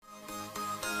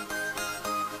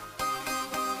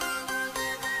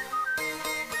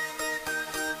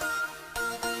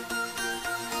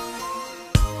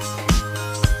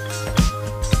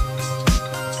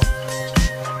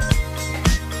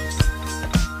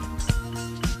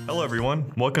Hello,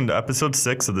 everyone. Welcome to episode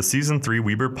 6 of the Season 3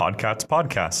 Weber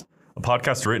podcast, a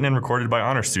podcast written and recorded by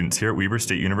honor students here at Weber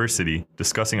State University,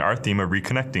 discussing our theme of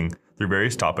reconnecting through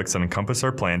various topics that encompass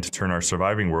our plan to turn our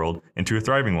surviving world into a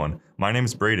thriving one. My name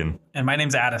is Braden. And my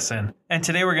name's Addison. And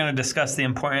today we're going to discuss the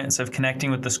importance of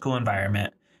connecting with the school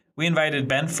environment. We invited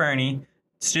Ben Fernie,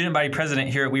 student body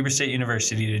president here at Weber State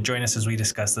University, to join us as we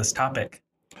discuss this topic.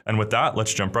 And with that,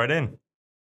 let's jump right in.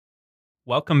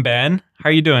 Welcome, Ben. How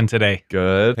are you doing today?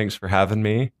 Good. Thanks for having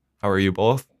me. How are you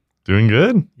both? Doing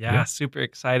good. Yeah, super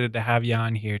excited to have you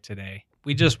on here today.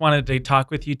 We just wanted to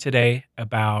talk with you today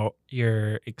about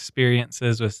your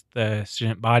experiences with the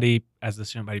student body as the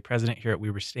student body president here at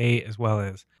Weber State, as well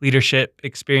as leadership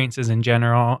experiences in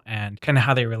general and kind of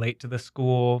how they relate to the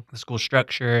school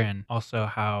structure, and also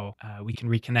how we can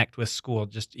reconnect with school,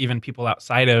 just even people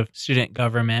outside of student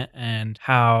government, and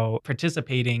how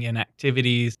participating in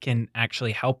activities can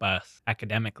actually help us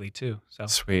academically too. So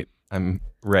Sweet. I'm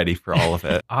ready for all of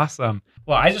it. Awesome.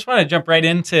 Well, I just want to jump right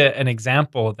into an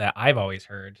example that I've always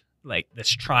heard, like this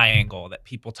triangle that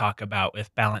people talk about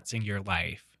with balancing your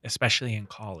life, especially in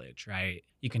college, right?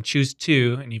 You can choose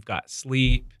two, and you've got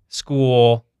sleep,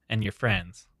 school, and your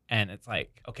friends. And it's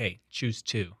like, okay, choose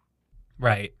two,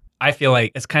 right? I feel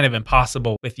like it's kind of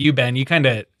impossible with you, Ben. You kind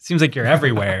of seems like you're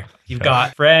everywhere. You've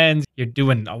got friends. You're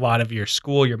doing a lot of your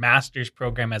school, your master's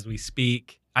program as we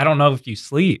speak. I don't know if you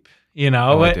sleep. You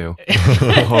know, I do.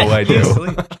 I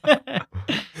do.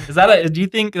 Do you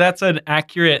think that's an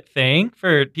accurate thing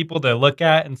for people to look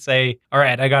at and say, all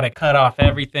right, I got to cut off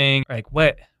everything? Like,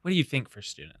 what do you think for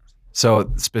students?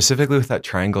 So specifically with that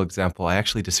triangle example, I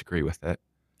actually disagree with it.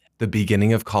 The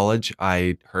beginning of college,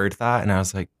 I heard that and I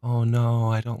was like, oh no,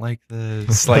 I don't like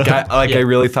this. I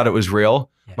really thought it was real.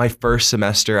 Yeah. My first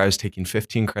semester, I was taking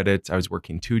 15 credits. I was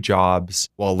working 2 jobs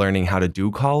while learning how to do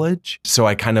college. So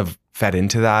I kind of fed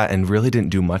into that and really didn't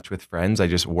do much with friends. I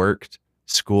just worked,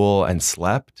 school, and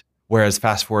slept. Whereas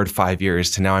fast forward 5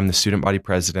 years to now, I'm the student body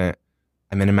president.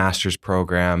 I'm in a master's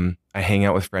program. I hang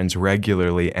out with friends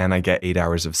regularly, and I get 8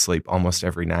 hours of sleep almost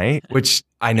every night, which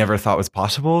I never thought was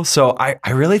possible. So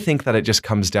I really think that it just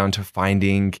comes down to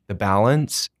finding the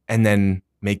balance and then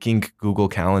making Google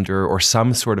Calendar or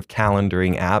some sort of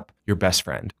calendaring app your best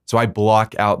friend. So I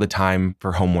block out the time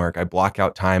for homework. I block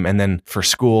out time, and then for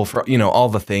school, for all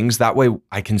the things. That way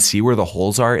I can see where the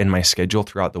holes are in my schedule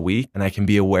throughout the week, and I can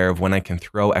be aware of when I can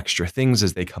throw extra things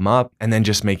as they come up, and then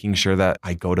just making sure that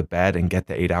I go to bed and get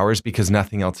the 8 hours, because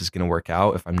nothing else is going to work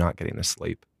out if I'm not getting to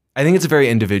sleep. I think it's a very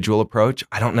individual approach.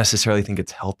 I don't necessarily think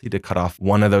it's healthy to cut off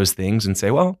one of those things and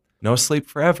say, well, no sleep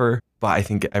forever. But I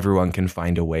think everyone can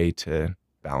find a way to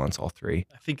balance all three.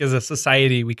 I think as a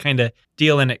society, we kind of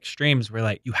deal in extremes where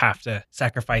like you have to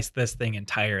sacrifice this thing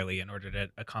entirely in order to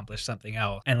accomplish something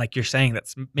else. And like you're saying,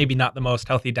 that's maybe not the most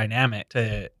healthy dynamic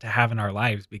to have in our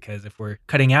lives, because if we're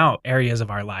cutting out areas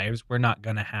of our lives, we're not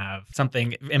going to have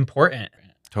something important.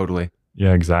 Totally.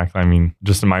 Yeah, exactly. I mean,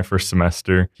 just in my first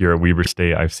semester here at Weber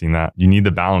State, I've seen that you need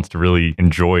the balance to really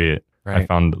enjoy it. Right. I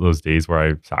found those days where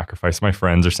I sacrifice my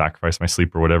friends or sacrifice my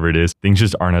sleep or whatever it is, things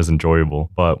just aren't as enjoyable.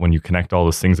 But when you connect all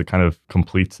those things, it kind of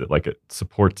completes it, like it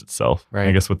supports itself. Right.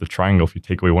 I guess with the triangle, if you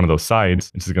take away one of those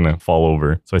sides, it's just going to fall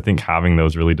over. So I think having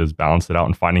those really does balance it out,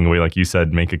 and finding a way, like you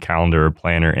said, make a calendar or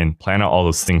planner and plan out all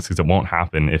those things, because it won't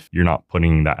happen if you're not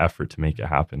putting that effort to make it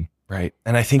happen. Right.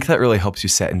 And I think that really helps you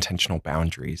set intentional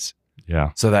boundaries.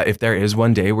 Yeah. So that if there is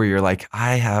one day where you're like,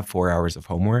 I have 4 hours of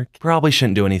homework, probably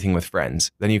shouldn't do anything with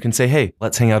friends, then you can say, hey,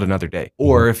 let's hang out another day.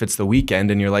 Or if it's the weekend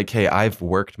and you're like, hey, I've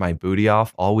worked my booty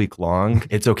off all week long.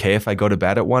 It's okay if I go to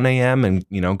bed at 1 a.m. and,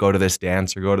 go to this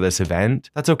dance or go to this event.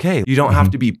 That's okay. You don't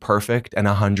have to be perfect and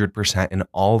 100% in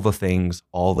all the things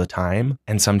all the time.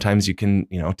 And sometimes you can,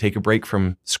 take a break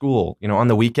from school. On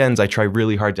the weekends, I try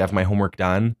really hard to have my homework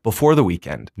done before the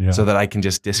weekend so that I can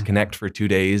just disconnect for 2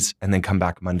 days and then come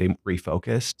back Monday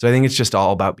refocused. So I think it's just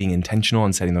all about being intentional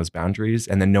and setting those boundaries,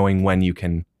 and then knowing when you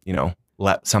can,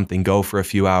 let something go for a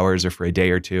few hours or for a day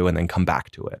or two and then come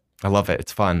back to it. I love it.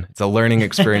 It's fun. It's a learning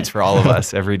experience for all of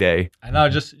us every day. I know,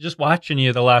 just watching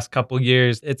you the last couple of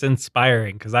years, it's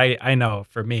inspiring, because I know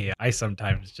for me, I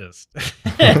sometimes just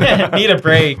need a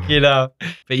break,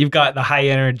 but you've got the high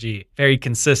energy very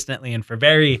consistently and for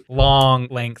very long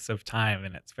lengths of time.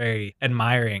 And it's very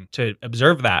admiring to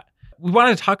observe that. We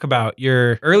want to talk about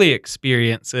your early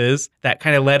experiences that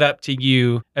kind of led up to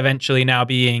you eventually now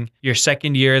being your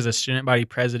second year as a student body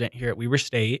president here at Weber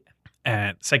State,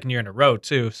 and second year in a row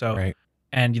too. So, right.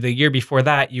 And the year before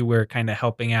that, you were kind of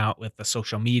helping out with the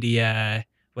social media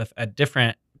with a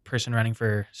different person running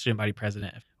for student body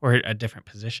president or a different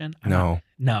position? No.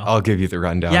 No. I'll give you the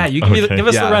rundown. Yeah, you give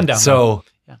us the rundown. So,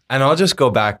 and I'll just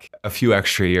go back a few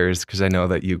extra years because I know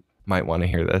that you might want to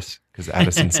hear this because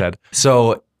Addison said.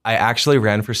 So I actually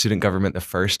ran for student government the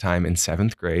first time in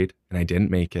 7th grade and I didn't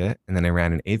make it. And then I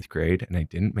ran in 8th grade and I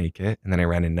didn't make it. And then I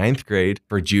ran in 9th grade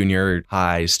for junior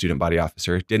high student body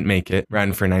officer, didn't make it.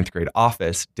 Ran for 9th grade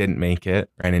office, didn't make it.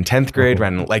 Ran in 10th grade,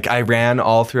 I ran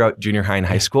all throughout junior high and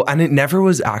high school. And it never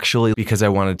was actually because I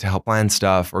wanted to help plan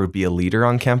stuff or be a leader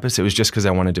on campus. It was just because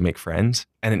I wanted to make friends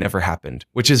and it never happened,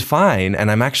 which is fine.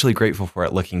 And I'm actually grateful for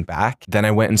it looking back. Then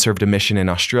I went and served a mission in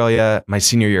Australia. My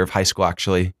senior year of high school,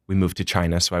 actually, we moved to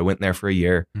China. So I went there for a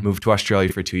year, moved to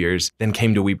Australia for 2 years, then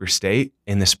came to Weber State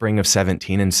in the spring of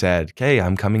 17 and said, okay,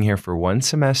 I'm coming here for 1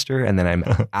 semester and then I'm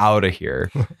out of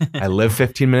here. I live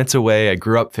 15 minutes away. I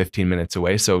grew up 15 minutes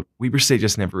away. So Weber State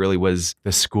just never really was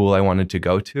the school I wanted to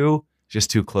go to, just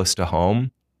too close to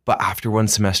home. But after 1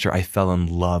 semester, I fell in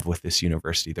love with this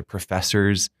university. The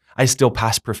professors, I still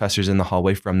pass professors in the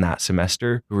hallway from that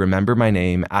semester who remember my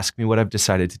name, ask me what I've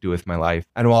decided to do with my life.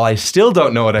 And while I still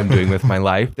don't know what I'm doing with my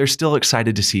life, they're still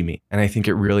excited to see me. And I think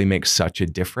it really makes such a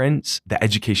difference. The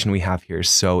education we have here is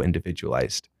so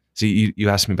individualized. So you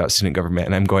asked me about student government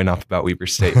and I'm going off about Weber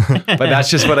State, but that's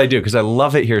just what I do because I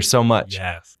love it here so much.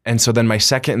 Yes. And so then my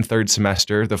 2nd and 3rd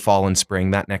semester, the fall and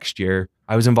spring, that next year,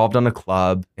 I was involved on a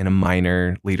club in a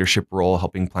minor leadership role,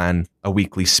 helping plan a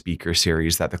weekly speaker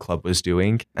series that the club was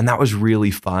doing. And that was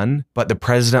really fun. But the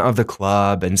president of the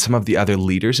club and some of the other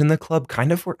leaders in the club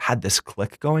kind of had this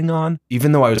clique going on.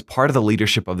 Even though I was part of the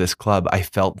leadership of this club, I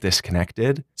felt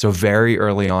disconnected. So very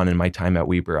early on in my time at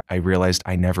Weber, I realized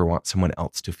I never want someone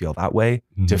else to feel that way,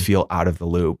 to feel out of the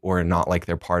loop or not like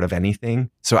they're part of anything.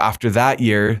 So after that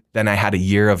year, then I had a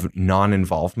year of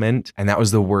non-involvement. And that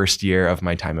was the worst year of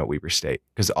my time at Weber State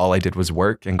because all I did was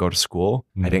work and go to school.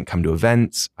 I didn't come to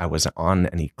events. I wasn't on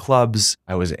any clubs.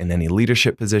 I wasn't in any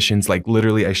leadership positions. Like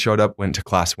literally I showed up, went to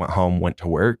class, went home, went to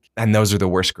work. And those are the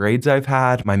worst grades I've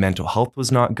had. My mental health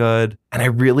was not good. And I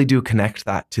really do connect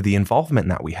that to the involvement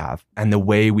that we have and the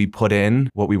way we put in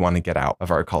what we want to get out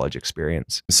of our college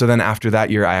experience. So then after that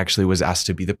year, I actually was asked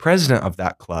to be the president of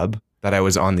that club that I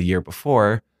was on the year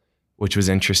before, which was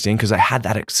interesting because I had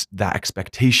that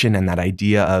expectation and that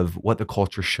idea of what the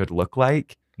culture should look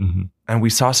like. And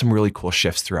we saw some really cool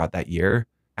shifts throughout that year.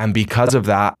 And because of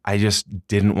that, I just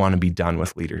didn't want to be done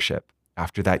with leadership.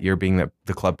 After that year being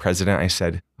the club president, I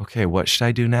said, okay, what should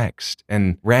I do next?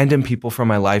 And random people from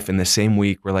my life in the same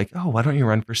week were like, oh, why don't you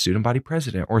run for student body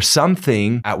president or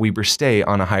something at Weber State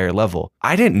on a higher level?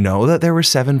 I didn't know that there were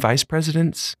 7 vice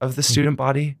presidents of the student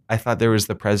body. I thought there was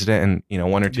the president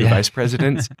and 1 or 2 vice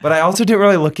presidents, but I also didn't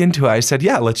really look into it. I said,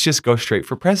 yeah, let's just go straight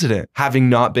for president, having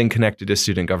not been connected to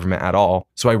student government at all.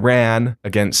 So I ran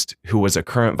against who was a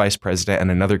current vice president and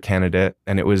another candidate,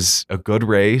 and it was a good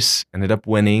race, ended up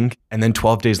winning. And then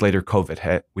 12 days later, COVID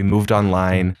hit. We moved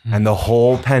online. And the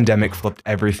whole pandemic flipped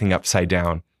everything upside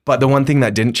down. But the one thing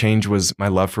that didn't change was my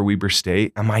love for Weber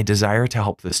State and my desire to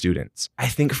help the students. I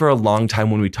think for a long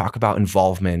time when we talk about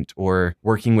involvement or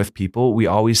working with people, we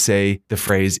always say the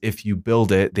phrase, if you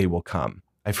build it, they will come.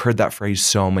 I've heard that phrase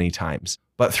so many times.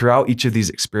 But throughout each of these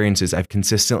experiences, I've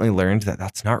consistently learned that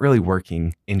that's not really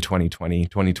working in 2020,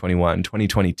 2021,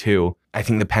 2022. I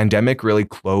think the pandemic really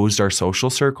closed our social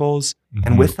circles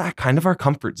and with that kind of our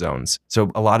comfort zones.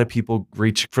 So a lot of people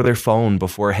reach for their phone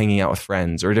before hanging out with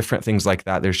friends or different things like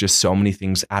that. There's just so many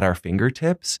things at our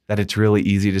fingertips that it's really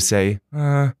easy to say,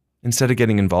 instead of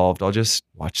getting involved, I'll just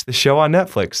watch the show on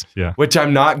Netflix, which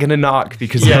I'm not going to knock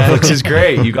because Netflix is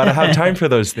great. You got to have time for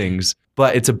those things.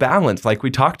 But it's a balance like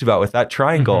we talked about with that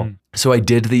triangle. So I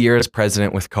did the year as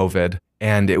president with COVID.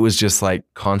 And it was just like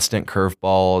constant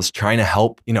curveballs, trying to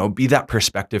help, be that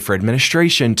perspective for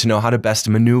administration to know how to best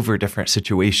maneuver different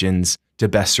situations to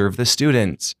best serve the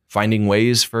students, finding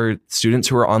ways for students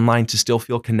who are online to still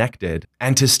feel connected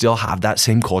and to still have that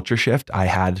same culture shift I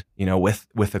had,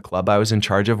 with the club I was in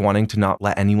charge of, wanting to not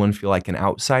let anyone feel like an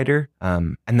outsider.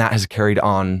 And that has carried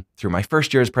on through my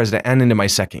first year as president and into my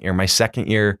second year. My second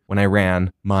year when I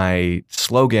ran, my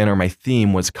slogan or my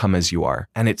theme was "Come as you are."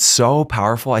 And it's so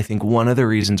powerful. I think one of the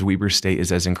reasons Weber State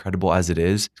is as incredible as it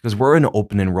is because we're an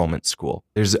open enrollment school.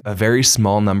 There's a very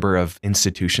small number of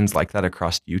institutions like that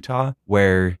across Utah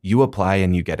where you apply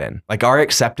and you get in. Like our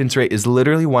acceptance rate is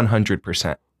literally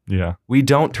 100%. Yeah. We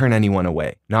don't turn anyone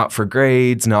away, not for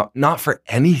grades, not for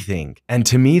anything. And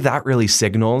to me, that really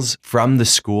signals from the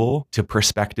school to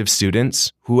prospective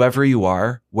students, whoever you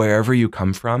are, wherever you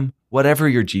come from, whatever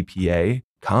your GPA,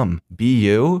 come, be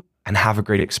you and have a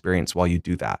great experience while you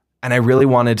do that. And I really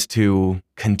wanted to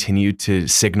continue to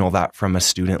signal that from a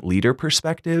student leader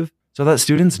perspective so that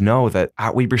students know that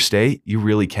at Weber State, you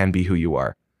really can be who you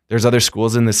are. There's other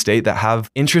schools in the state that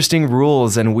have interesting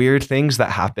rules and weird things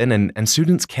that happen, and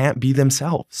students can't be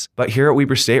themselves. But here at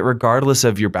Weber State, regardless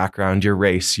of your background, your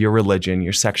race, your religion,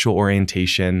 your sexual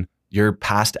orientation, your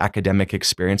past academic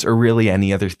experience, or really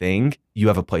any other thing, you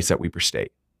have a place at Weber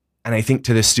State. And I think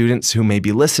to the students who may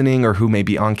be listening or who may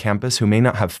be on campus who may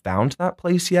not have found that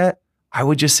place yet, I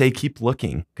would just say keep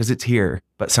looking because it's here.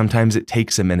 But sometimes it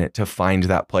takes a minute to find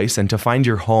that place and to find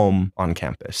your home on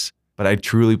campus. But I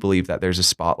truly believe that there's a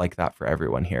spot like that for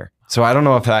everyone here. So I don't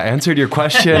know if that answered your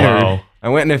question. Wow. Or I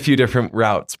went in a few different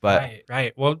routes, but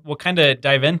right. Well, we'll kind of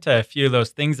dive into a few of those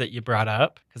things that you brought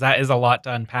up because that is a lot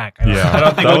to unpack. I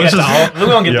don't think we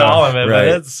won't get to all of it, but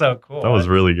it's so cool. That was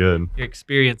really good. Your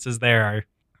experiences there are,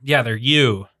 they're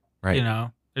you. Right. You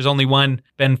know, there's only one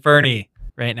Ben Fernie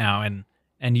right now,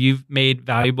 and you've made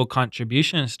valuable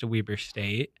contributions to Weber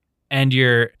State, and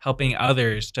you're helping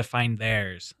others to find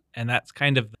theirs. And that's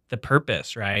kind of the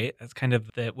purpose, right? That's kind of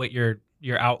what your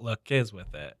outlook is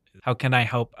with it. How can I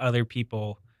help other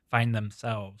people find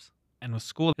themselves? And with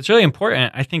school, it's really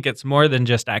important. I think it's more than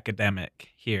just academic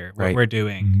here, what we're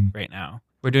doing right now.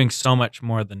 We're doing so much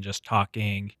more than just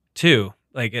talking too.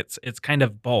 Like it's kind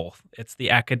of both. It's the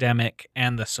academic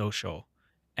and the social.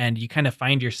 And you kind of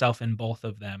find yourself in both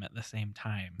of them at the same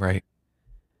time. Right.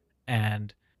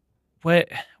 And what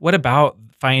about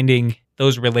finding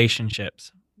those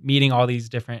relationships, meeting all these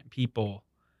different people?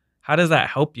 How does that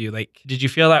help you? Like, did you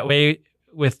feel that way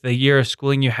with the year of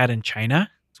schooling you had in China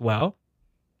as well?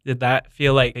 Did that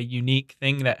feel like a unique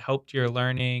thing that helped your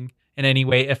learning in any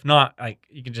way? If not, like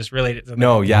you can just relate it to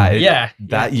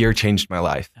that year changed my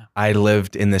life. Yeah. I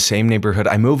lived in the same neighborhood.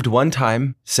 I moved one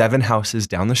time, 7 houses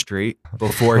down the street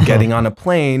before getting on a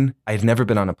plane. I'd never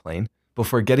been on a plane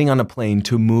before getting on a plane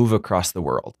to move across the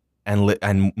world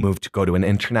and move to go to an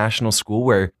international school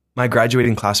where my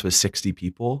graduating class was 60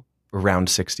 people, around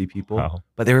 60 people,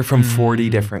 but they were from 40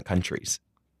 different countries.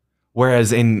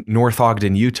 Whereas in North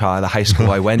Ogden, Utah, the high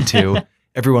school I went to,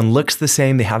 everyone looks the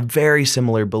same. They have very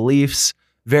similar beliefs,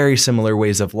 very similar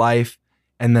ways of life.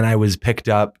 And then I was picked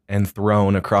up and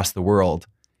thrown across the world.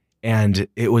 And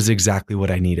it was exactly what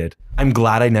I needed. I'm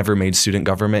glad I never made student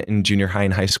government in junior high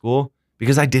and high school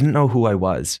because I didn't know who I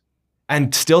was.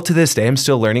 And still to this day, I'm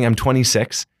still learning. I'm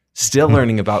 26, still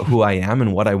learning about who I am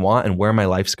and what I want and where my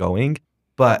life's going.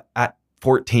 But at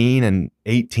 14 and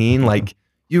 18, like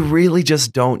you really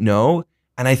just don't know.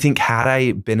 And I think had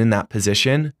I been in that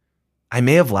position, I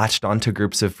may have latched onto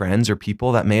groups of friends or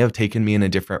people that may have taken me in a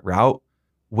different route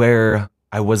where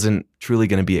I wasn't truly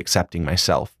going to be accepting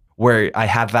myself, where I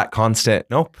had that constant,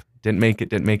 nope, didn't make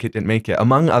it.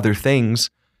 Among other things,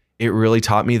 it really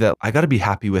taught me that I got to be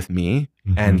happy with me.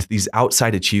 And these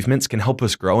outside achievements can help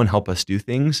us grow and help us do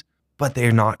things, but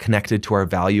they're not connected to our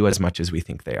value as much as we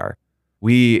think they are.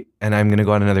 And I'm going to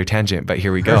go on another tangent, but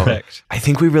here we go. Perfect. I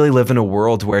think we really live in a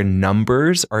world where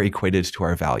numbers are equated to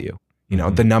our value. You know,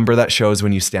 the number that shows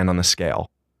when you stand on the scale.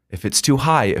 If it's too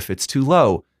high, if it's too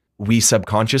low, we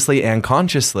subconsciously and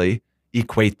consciously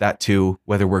equate that to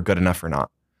whether we're good enough or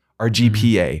not. Our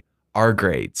GPA, our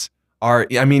grades,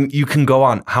 you can go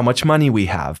on how much money we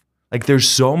have. Like there's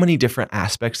so many different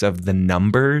aspects of the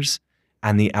numbers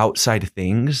and the outside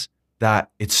things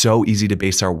that it's so easy to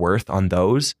base our worth on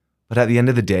those. But at the end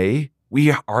of the day,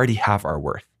 we already have our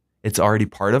worth. It's already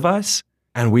part of us,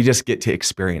 and we just get to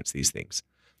experience these things.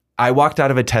 I walked out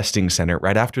of a testing center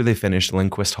right after they finished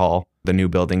Lindquist Hall, the new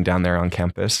building down there on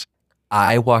campus.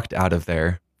 I walked out of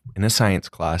there in a science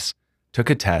class, took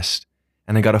a test,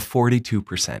 and I got a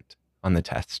 42% on the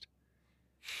test.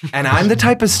 And I'm the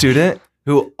type of student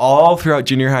who all throughout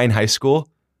junior high and high school,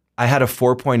 I had a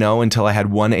 4.0 until I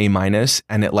had 1 A-,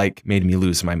 and it like made me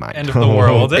lose my mind. End of the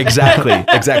world. Exactly.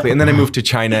 And then I moved to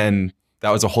China and that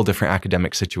was a whole different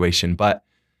academic situation. But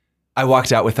I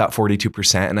walked out with that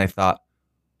 42% and I thought,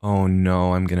 oh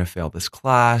no, I'm going to fail this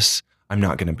class. I'm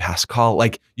not going to pass college.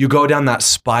 Like you go down that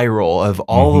spiral of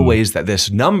all the ways that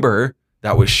this number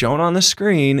that was shown on the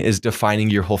screen is defining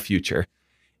your whole future.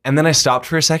 And then I stopped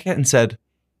for a second and said,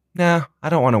 nah, I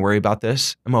don't want to worry about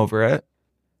this. I'm over it.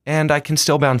 And I can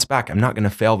still bounce back. I'm not going to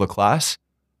fail the class.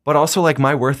 But also like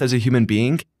my worth as a human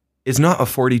being is not a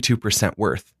 42%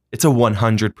 worth. It's a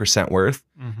 100% worth.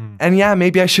 And yeah,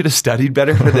 maybe I should have studied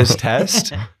better for this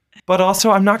test. But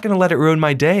also I'm not going to let it ruin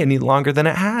my day any longer than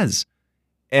it has.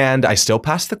 And I still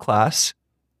passed the class.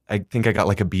 I think I got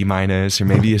like a B- or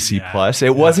maybe a C+.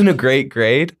 It wasn't a great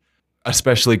grade,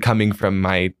 especially coming from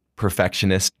my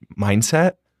perfectionist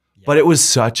mindset. But it was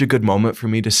such a good moment for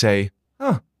me to say,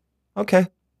 oh, okay.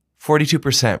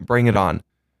 42%, bring it on.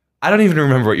 I don't even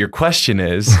remember what your question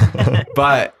is,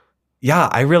 but yeah,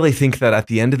 I really think that at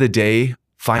the end of the day,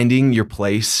 finding your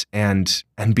place and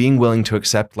being willing to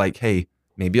accept like, hey,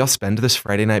 maybe I'll spend this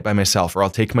Friday night by myself, or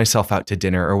I'll take myself out to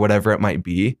dinner, or whatever it might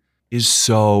be, is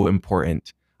so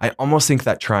important. I almost think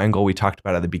that triangle we talked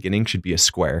about at the beginning should be a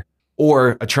square,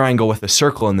 or a triangle with a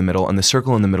circle in the middle, and the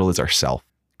circle in the middle is ourself.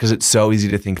 Because it's so easy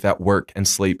to think that work and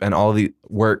sleep and all the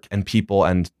work and people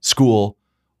and school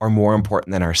are more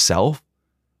important than ourself.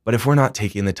 But if we're not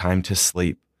taking the time to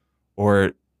sleep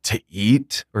or to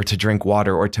eat or to drink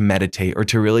water or to meditate or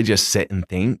to really just sit and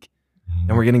think,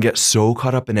 and we're going to get so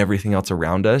caught up in everything else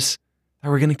around us that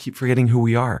we're going to keep forgetting who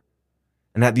we are.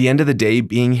 And at the end of the day,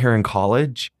 being here in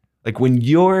college, like when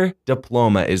your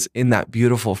diploma is in that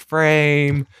beautiful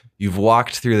frame, you've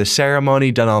walked through the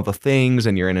ceremony, done all the things,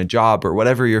 and you're in a job or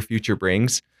whatever your future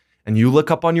brings, and you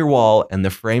look up on your wall and the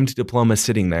framed diploma is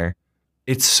sitting there,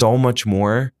 it's so much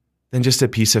more than just a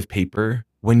piece of paper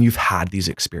when you've had these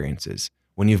experiences,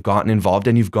 when you've gotten involved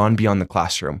and you've gone beyond the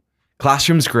classroom.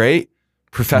 Classroom's great.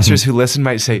 Professors who listen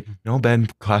might say, no, Ben,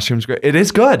 classroom's great. It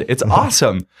is good. It's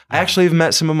awesome. I actually have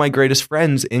met some of my greatest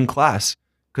friends in class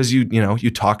because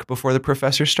you talk before the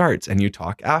professor starts and you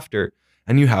talk after,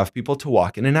 and you have people to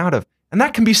walk in and out of. And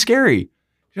that can be scary.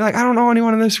 You're like, I don't know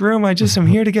anyone in this room. I just am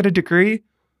here to get a degree.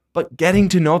 But getting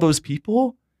to know those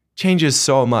people changes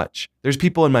so much. There's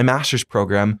people in my master's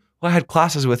program who I had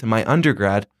classes with in my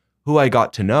undergrad who I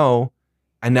got to know.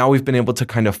 And now we've been able to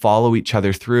kind of follow each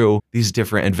other through these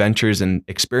different adventures and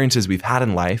experiences we've had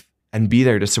in life and be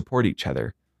there to support each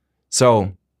other.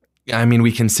 So, I mean,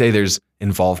 we can say there's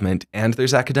involvement and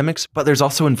there's academics, but there's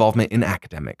also involvement in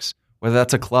academics, whether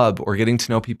that's a club or getting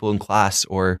to know people in class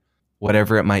or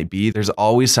whatever it might be. There's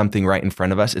always something right in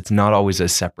front of us. It's not always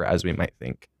as separate as we might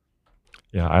think.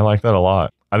 Yeah, I like that a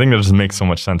lot. I think that just makes so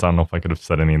much sense. I don't know if I could have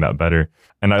said any of that better.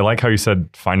 And I like how you said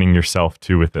finding yourself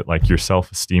too with it, like your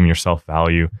self-esteem, your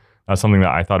self-value. That's something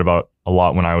that I thought about a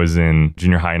lot when I was in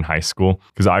junior high and high school,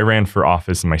 because I ran for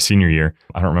office in my senior year.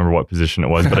 I don't remember what position it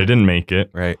was, but I didn't make it,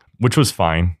 Right. Which was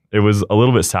fine. It was a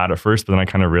little bit sad at first, but then I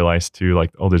kind of realized too,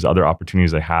 like, oh, there's other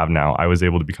opportunities I have now. I was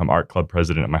able to become art club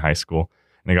president at my high school.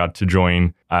 And I got to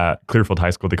join Clearfield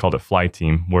High School. They called it Fly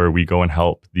Team, where we go and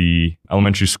help the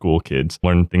elementary school kids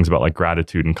learn things about like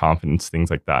gratitude and confidence,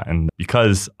 things like that. And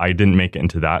because I didn't make it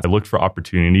into that, I looked for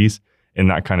opportunities in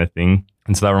that kind of thing.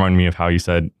 And so that reminded me of how you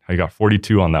said how you got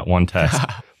 42 on that one test,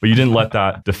 but you didn't let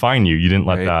that define you. You didn't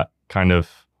let that kind of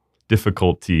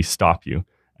difficulty stop you.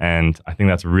 And I think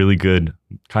that's a really good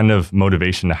kind of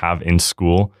motivation to have in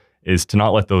school, is to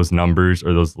not let those numbers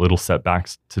or those little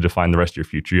setbacks to define the rest of your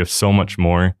future. You have so much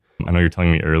more. I know you're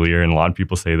telling me earlier, and a lot of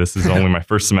people say this is only my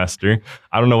first semester.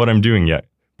 I don't know what I'm doing yet,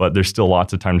 but there's still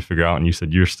lots of time to figure out. And you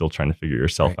said you're still trying to figure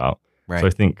yourself out. Right. So I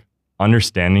think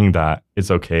understanding that it's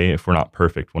okay if we're not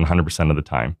perfect 100% of the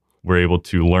time. We're able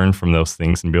to learn from those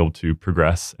things and be able to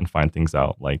progress and find things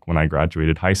out. Like when I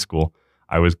graduated high school,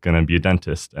 I was going to be a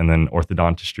dentist and then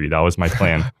orthodontistry. That was my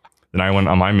plan. Then I went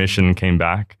on my mission and came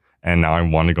back. And now I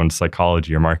want to go into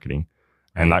psychology or marketing.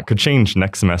 And that could change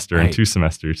next semester and 2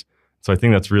 semesters. So I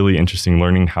think that's really interesting,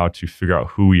 learning how to figure out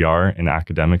who we are in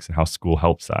academics and how school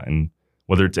helps that. And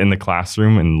whether it's in the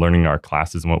classroom and learning our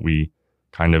classes and what we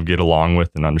kind of get along with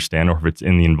and understand, or if it's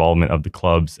in the involvement of the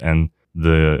clubs and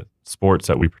the sports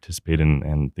that we participate in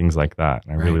and things like that.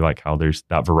 And I really like how there's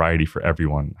that variety for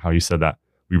everyone. How you said that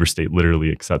Weber State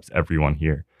literally accepts everyone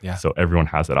here. Yeah. So everyone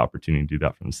has that opportunity to do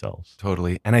that for themselves.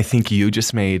 Totally. And I think you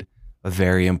just made a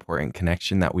very important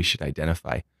connection that we should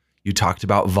identify. You talked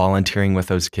about volunteering with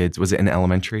those kids. Was it in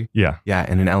elementary? Yeah. Yeah,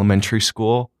 in an elementary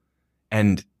school,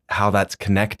 and how that's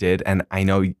connected. And I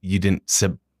know you didn't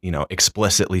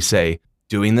explicitly say,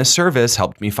 doing this service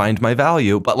helped me find my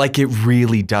value, but like it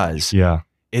really does. Yeah.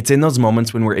 It's in those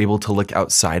moments when we're able to look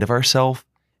outside of ourselves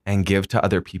and give to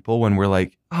other people, when we're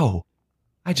like, oh,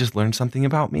 I just learned something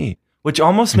about me, which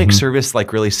almost makes service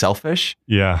like really selfish.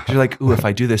 Yeah. You're like, ooh, if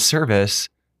I do this service,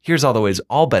 here's all the ways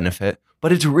I'll benefit,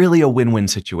 but it's really a win-win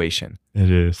situation.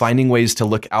 It is. Finding ways to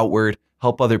look outward,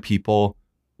 help other people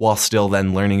while still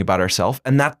then learning about ourselves.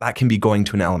 And that can be going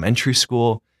to an elementary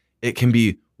school. It can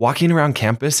be walking around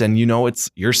campus and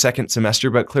it's your second semester,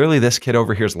 but clearly this kid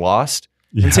over here is lost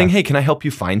and saying, hey, can I help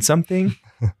you find something?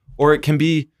 Or it can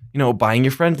be, buying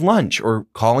your friend lunch or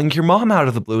calling your mom out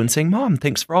of the blue and saying, Mom,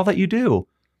 thanks for all that you do.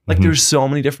 Like there's so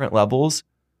many different levels.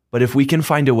 But if we can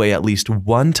find a way at least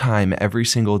one time every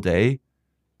single day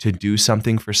to do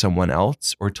something for someone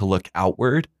else or to look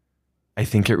outward, I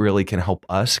think it really can help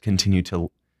us continue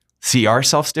to see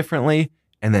ourselves differently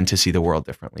and then to see the world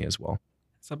differently as well.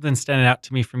 Something standing out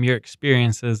to me from your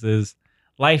experiences is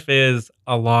life is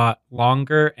a lot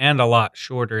longer and a lot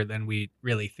shorter than we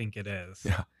really think it is.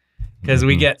 Yeah. Because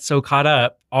we get so caught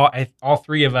up. All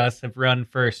three of us have run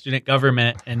for student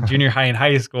government in junior high and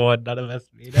high school, and none of us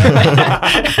made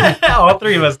it. All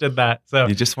three of us did that. So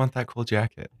You just want that cool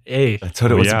jacket. hey, That's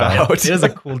what it was Yeah. about. it is a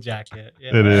cool jacket.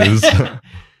 Yeah. It is.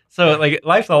 So like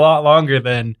life's a lot longer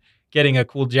than getting a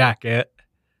cool jacket,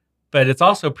 but it's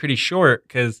also pretty short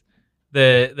because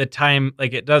the time,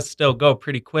 like, it does still go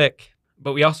pretty quick,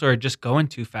 but we also are just going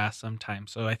too fast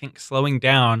sometimes. So I think slowing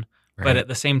down, but Right. at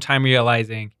the same time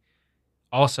realizing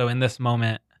also in this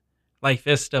moment, life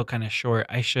is still kind of short.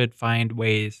 I should find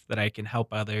ways that I can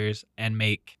help others and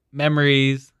make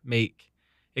memories, make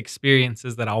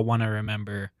experiences that I'll want to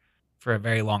remember for a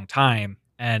very long time.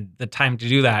 And the time to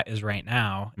do that is right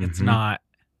now. It's Mhm. not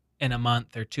in a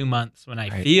month or 2 months when I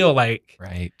Right. feel like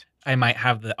Right. I might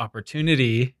have the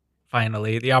opportunity.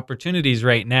 Finally, the opportunity's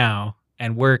right now,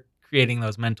 and we're creating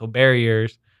those mental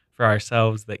barriers for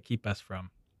ourselves that keep us from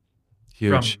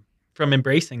Huge. from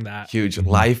embracing that. Huge. Mhm.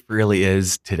 Life really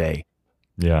is today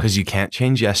Yeah. because you can't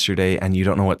change yesterday and you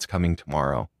don't know what's coming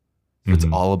tomorrow. So it's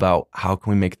Mhm. all about how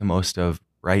can we make the most of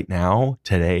right now,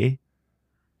 today.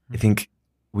 I think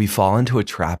we fall into a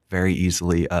trap very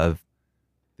easily of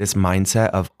this mindset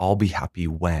of I'll be happy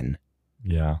when.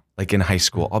 Yeah. Like in high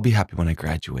school, I'll be happy when I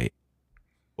graduate.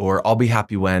 Or I'll be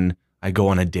happy when I go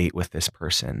on a date with this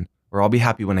person. Or I'll be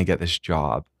happy when I get this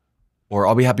job. Or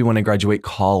I'll be happy when I graduate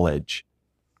college.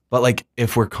 But like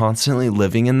if we're constantly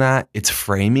living in that, it's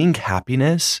framing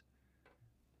happiness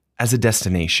as a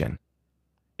destination.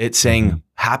 It's saying Mhm.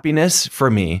 happiness for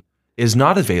me is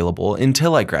not available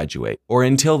until I graduate or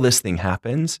until this thing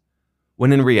happens.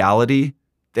 When in reality,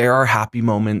 there are happy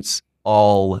moments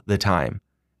all the time.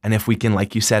 And if we can,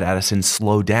 like you said, Addison,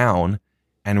 slow down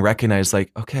and recognize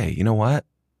like, okay, you know what?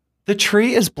 The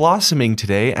tree is blossoming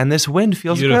today and this wind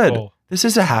feels good. Beautiful. This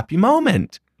is a happy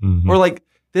moment. Mhm. Or like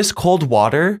this cold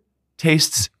water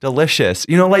tastes delicious.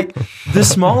 You know, like the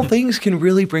small things can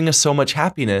really bring us so much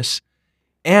happiness.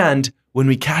 And when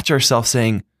we catch ourselves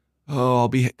saying, oh, I'll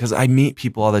be, because I meet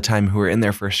people all the time who are in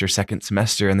their first or second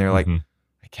semester and they're like, Mhm.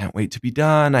 I can't wait to be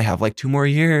done. I have like 2 more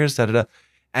years. Da, da, da.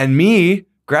 And me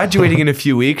graduating in a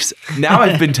few weeks, now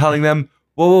I've been telling them,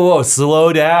 whoa,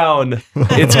 slow down.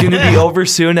 It's going to be over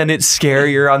soon and it's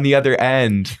scarier on the other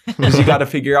end because you got to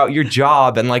figure out your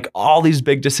job and like all these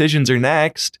big decisions are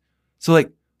next. So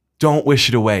like, don't wish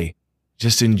it away.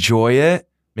 Just enjoy it,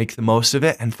 make the most of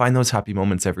it and find those happy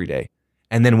moments every day.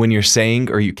 And then when you're saying,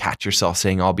 or you catch yourself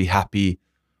saying, I'll be happy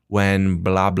when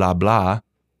blah, blah, blah,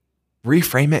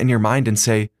 reframe it in your mind and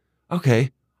say,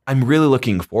 okay, I'm really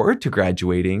looking forward to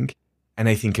graduating and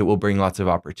I think it will bring lots of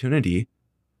opportunity.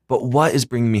 But what is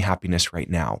bringing me happiness right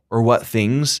now? Or what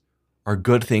things are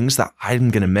good things that I'm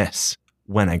going to miss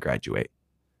when I graduate?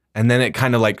 And then it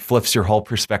kind of like flips your whole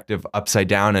perspective upside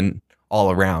down and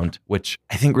all around, which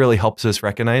I think really helps us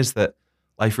recognize that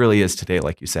life really is today,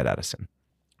 like you said, Addison.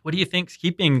 What do you think's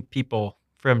keeping people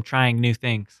from trying new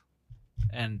things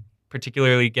and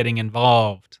particularly getting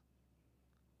involved?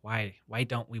 Why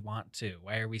don't we want to?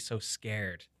 Why are we so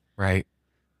scared? Right.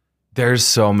 There's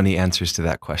so many answers to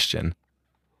that question.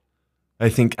 I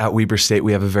think at Weber State,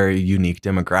 we have a very unique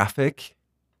demographic.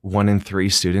 1 in 3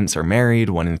 students are married.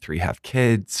 1 in 3 have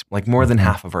kids. Like more than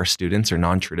half of our students are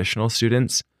non-traditional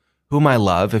students, whom I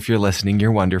love. If you're listening,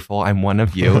 you're wonderful. I'm one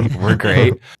of you. We're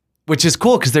great. Which is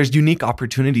cool because there's unique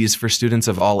opportunities for students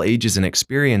of all ages and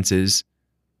experiences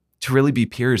to really be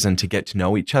peers and to get to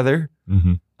know each other.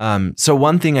 Mhm. So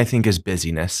one thing I think is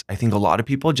busyness. I think a lot of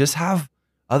people just have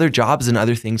other jobs and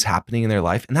other things happening in their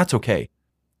life, and that's okay.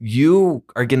 You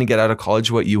are going to get out of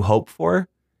college what you hope for,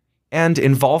 and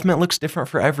involvement looks different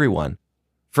for everyone.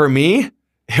 For me,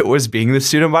 it was being the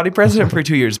student body president for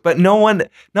 2 years, but not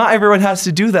everyone has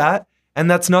to do that,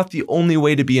 and that's not the only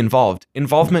way to be involved.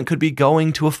 Involvement could be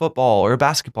going to a football or a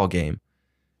basketball game.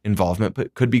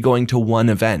 Involvement could be going to one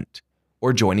event,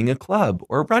 or joining a club,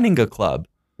 or running a club,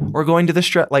 or going to the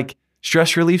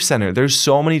stress relief center. There's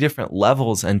so many different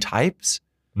levels and types,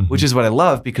 Mhm. which is what I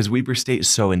love because Weber State is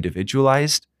so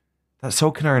individualized that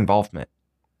so can our involvement,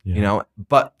 Yeah. you know?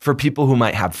 But for people who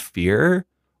might have fear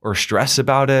or stress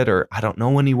about it, or I don't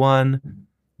know anyone,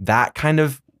 that kind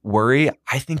of worry,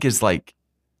 I think is like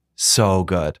so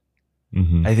good.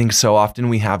 Mhm. I think so often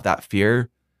we have that fear.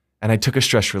 And I took a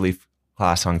stress relief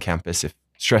class on campus,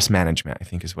 stress management, I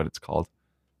think is what it's called,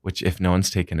 which if no one's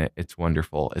taken it, it's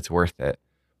wonderful. It's worth it.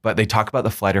 But they talk about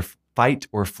the fight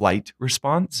or flight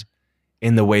response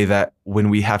in the way that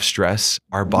when we have stress,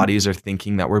 our bodies are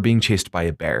thinking that we're being chased by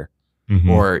a bear Mhm.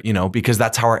 or, you know, because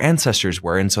that's how our ancestors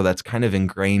were. And so that's kind of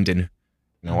ingrained in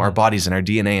our bodies and our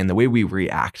DNA and the way we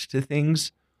react to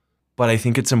things. But I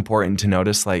think it's important to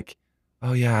notice like,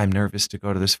 oh yeah, I'm nervous to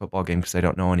go to this football game because I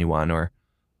don't know anyone, or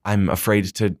I'm afraid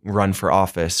to run for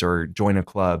office or join a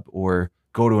club or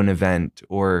go to an event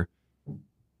or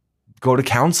go to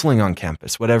counseling on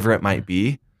campus, whatever it might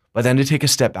be. But then to take a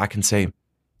step back and say,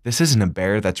 this isn't a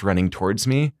bear that's running towards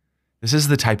me. This is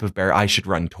the type of bear I should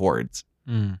run towards.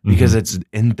 Because it's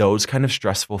in those kind of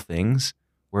stressful things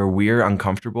where we're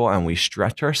uncomfortable and we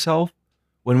stretch ourselves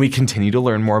when we continue to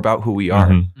learn more about who we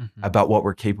are, about what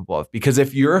we're capable of. Because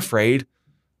if you're afraid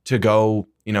to go,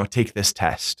 take this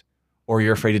test, or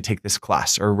you're afraid to take this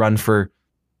class or run for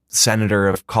senator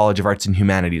of College of Arts and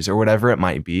Humanities or whatever it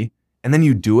might be, and then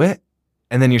you do it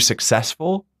and then you're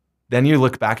successful, then you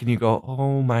look back and you go,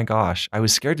 oh my gosh, I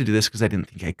was scared to do this because I didn't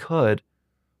think I could,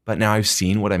 but now I've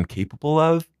seen what I'm capable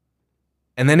of.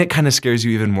 And then it kind of scares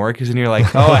you even more because then you're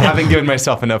like, oh, I haven't given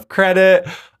myself enough credit.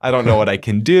 I don't know what I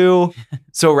can do.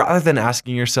 So rather than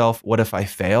asking yourself, what if I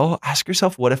fail? Ask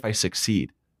yourself, what if I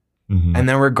succeed? And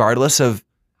then regardless of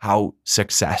how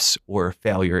success or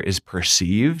failure is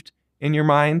perceived in your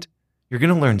mind, you're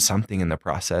going to learn something in the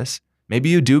process. Maybe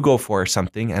you do go for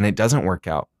something and it doesn't work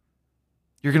out.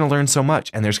 You're going to learn so much.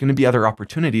 And there's going to be other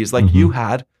opportunities like you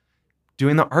had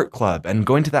doing the art club and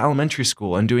going to the elementary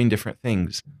school and doing different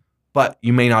things. But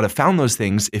you may not have found those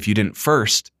things if you didn't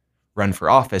first run for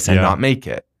office and not make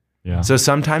it. So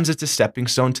sometimes it's a stepping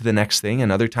stone to the next thing,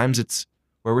 and other times it's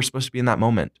where we're supposed to be in that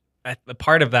moment. The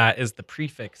part of that is the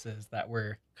prefixes that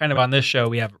we're kind of on this show.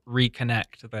 We have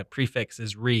reconnect. The prefix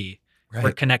is re. Right.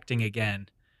 We're connecting again.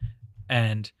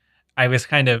 And I was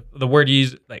the word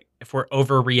used, like if we're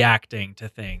overreacting to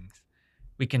things,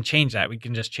 we can change that. We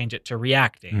can just change it to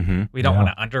reacting. We don't want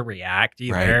to underreact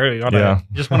either. Right. We want to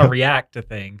just want to react to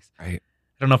things. Right.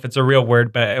 I don't know if it's a real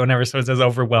word, but whenever someone says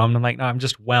overwhelmed, I'm like, no, I'm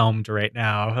just whelmed right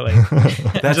now. Like,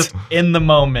 that's just in the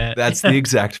moment. That's the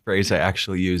exact phrase I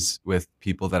actually use with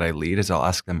people that I lead. Is I'll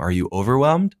ask them, "Are you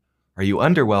overwhelmed? Are you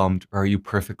underwhelmed? Or are you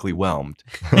perfectly whelmed?"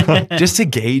 Just to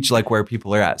gauge like where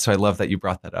people are at. So I love that you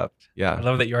brought that up. Yeah, I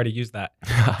love that you already used that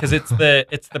because it's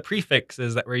the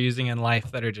prefixes that we're using in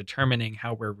life that are determining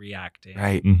how we're reacting.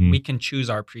 Right. We can choose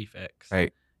our prefix.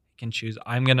 Right. We can choose.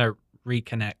 I'm gonna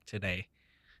reconnect today.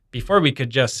 Before we could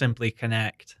just simply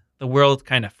connect, the world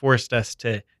kind of forced us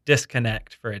to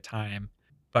disconnect for a time.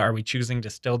 But are we choosing to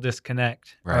still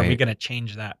disconnect? Right. Or are we going to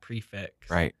change that prefix?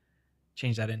 Right.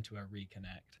 Change that into a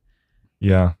reconnect.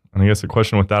 Yeah. And I guess the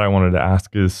question with that I wanted to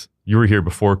ask is, you were here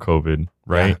before COVID,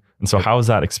 right? Yeah. And so how has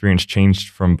that experience changed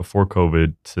from before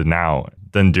COVID to now?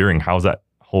 Then during, how's that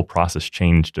whole process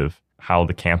changed of how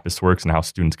the campus works and how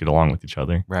students get along with each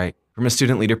other? Right. From a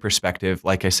student leader perspective,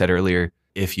 like I said earlier,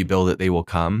 if you build it, they will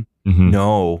come.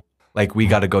 No, like we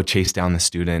got to go chase down the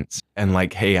students and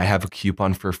like, hey, I have a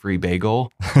coupon for a free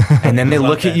bagel. And then they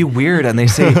look at you weird and they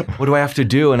say, what do I have to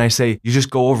do? And I say, you just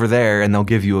go over there and they'll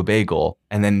give you a bagel.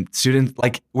 And then students,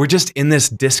 like, we're just in this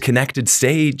disconnected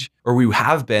stage, or we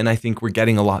have been. I think we're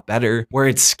getting a lot better, where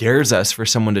it scares us for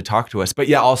someone to talk to us. But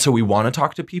yeah, also we want to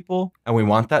talk to people and we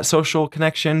want that social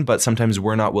connection, but sometimes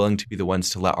we're not willing to be the ones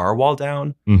to let our wall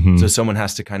down. So someone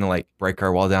has to kind of like break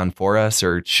our wall down for us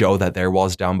or show that their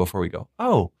wall's down before we go,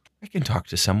 oh, I can talk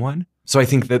to someone. So I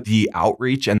think that the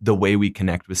outreach and the way we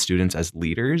connect with students as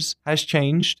leaders has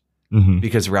changed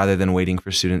because rather than waiting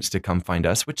for students to come find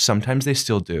us, which sometimes they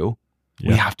still do,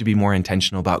 we have to be more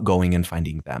intentional about going and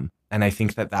finding them. And I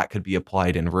think that that could be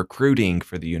applied in recruiting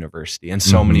for the university and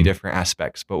so many different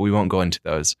aspects, but we won't go into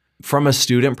those. From a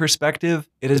student perspective,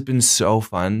 it has been so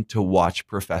fun to watch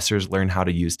professors learn how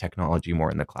to use technology more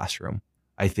in the classroom.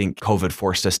 I think COVID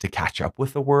forced us to catch up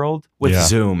with the world with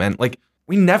Zoom, and like,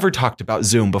 we never talked about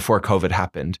Zoom before COVID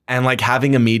happened. And like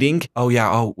having a meeting, we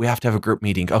have to have a group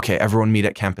meeting. Okay, everyone meet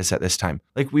at campus at this time.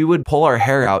 Like we would pull our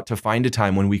hair out to find a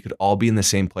time when we could all be in the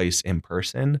same place in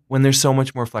person, when there's so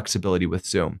much more flexibility with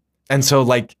Zoom. And so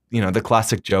like, the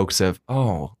classic jokes of,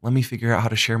 oh, let me figure out how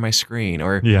to share my screen,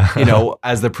 or,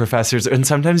 as the professors, and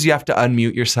sometimes you have to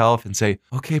unmute yourself and say,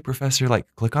 okay, professor, like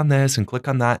click on this and click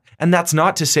on that. And that's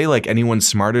not to say like anyone's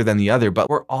smarter than the other, but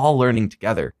we're all learning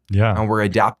together and we're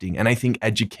adapting. And I think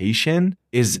education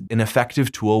is an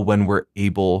effective tool when we're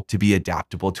able to be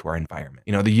adaptable to our environment.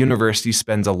 The university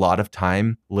spends a lot of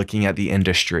time looking at the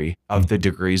industry of the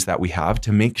degrees that we have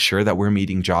to make sure that we're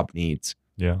meeting job needs.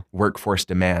 Workforce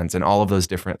demands and all of those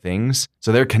different things.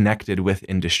 So they're connected with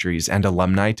industries and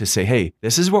alumni to say, hey,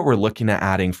 this is what we're looking at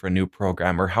adding for a new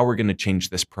program, or how we're going to change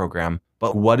this program.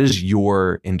 But what does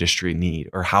your industry need,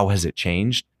 or how has it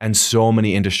changed? And so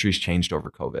many industries changed over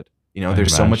COVID. You know,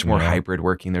 there's so much more hybrid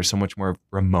working. There's so much more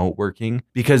remote working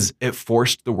because it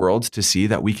forced the world to see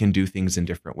that we can do things in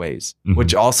different ways,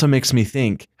 which also makes me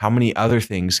think, how many other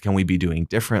things can we be doing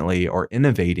differently or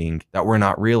innovating that we're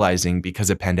not realizing because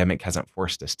a pandemic hasn't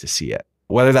forced us to see it?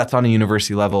 Whether that's on a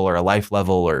university level or a life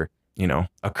level or, you know,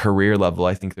 a career level,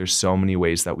 I think there's so many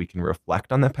ways that we can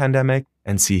reflect on the pandemic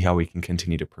and see how we can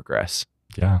continue to progress.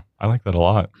 Yeah, I like that a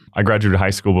lot. I graduated high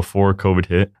school before COVID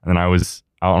hit, and then I was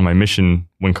out on my mission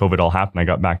when COVID all happened. I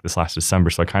got back this last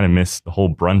December, so I kind of missed the whole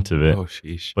brunt of it. Oh,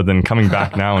 sheesh. But then coming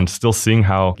back now and still seeing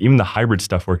how even the hybrid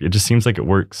stuff work, it just seems like it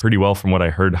works pretty well from what I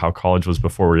heard how college was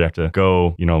before, where you have to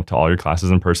go, you know, to all your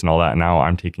classes in person, all that. And now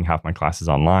I'm taking half my classes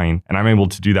online, and I'm able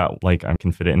to do that. Like, I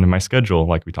can fit it into my schedule,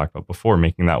 like we talked about before,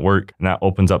 making that work. And that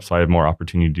opens up so I have more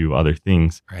opportunity to do other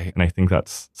things. Right. And I think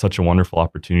that's such a wonderful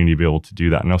opportunity to be able to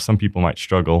do that. I know some people might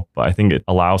struggle, but I think it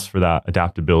allows for that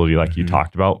adaptability, like you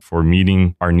talked about, for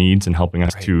meeting our needs and helping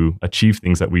us to achieve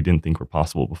things that we didn't think were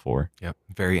possible before. Yep.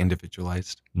 Very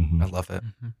individualized. I love it.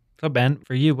 So Ben,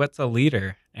 for you, what's a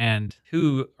leader and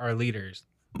who are leaders?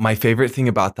 My favorite thing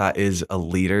about that is a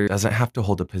leader doesn't have to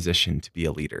hold a position to be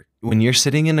a leader. When you're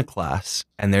sitting in a class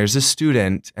and there's a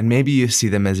student, and maybe you see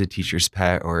them as a teacher's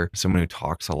pet or someone who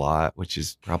talks a lot, which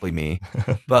is probably me,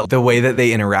 but the way that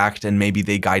they interact and maybe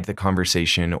they guide the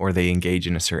conversation or they engage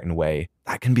in a certain way,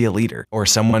 that can be a leader. Or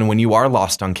someone, when you are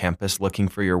lost on campus looking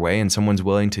for your way and someone's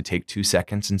willing to take 2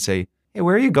 seconds and say, hey,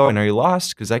 where are you going? Are you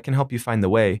lost? Because I can help you find the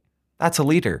way. That's a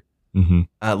leader.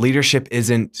 Leadership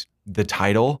isn't the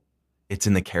title. It's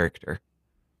in the character.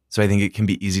 So I think it can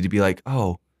be easy to be like,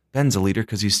 oh, Ben's a leader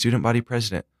because he's student body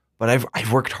president. But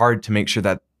I've worked hard to make sure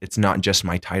that it's not just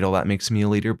my title that makes me a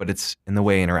leader, but it's in the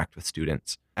way I interact with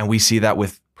students. And we see that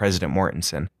with President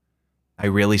Mortensen. I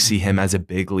really see him as a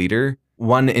big leader.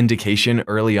 One indication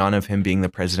early on of him being the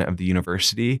president of the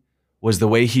university was the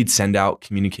way he'd send out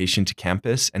communication to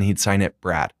campus and he'd sign it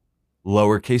Brad,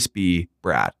 lowercase b,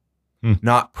 Brad,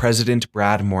 not President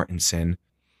Brad Mortensen,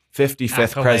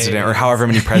 55th president or however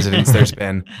many presidents there's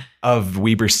been of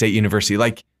Weber State University.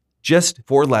 Like, just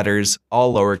 4 letters,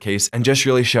 all lowercase, and just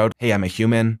really showed, hey, I'm a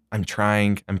human, I'm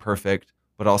trying, I'm perfect.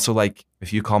 But also, like,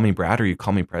 if you call me Brad or you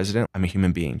call me president, I'm a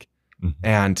human being.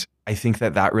 And I think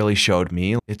that that really showed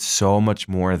me it's so much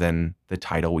more than the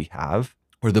title we have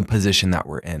or the position that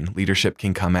we're in. Leadership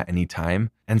can come at any time.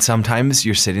 And sometimes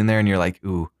you're sitting there and you're like,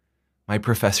 ooh, my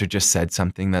professor just said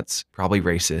something that's probably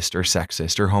racist or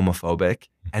sexist or homophobic,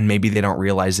 and maybe they don't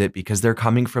realize it because they're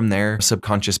coming from their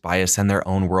subconscious bias and their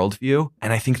own worldview.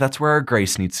 And I think that's where our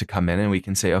grace needs to come in, and we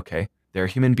can say, okay, they're a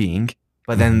human being,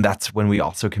 but then that's when we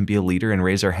also can be a leader and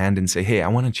raise our hand and say, hey, I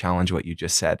want to challenge what you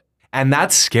just said. And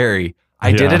that's scary.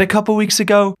 I did it a couple weeks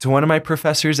ago to one of my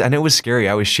professors, and it was scary.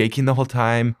 I was shaking the whole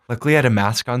time. Luckily, I had a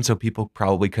mask on, so people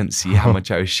probably couldn't see how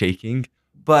much I was shaking.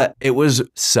 But it was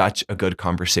such a good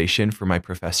conversation for my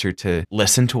professor to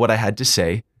listen to what I had to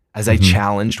say as I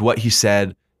challenged what he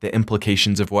said, the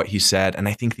implications of what he said, and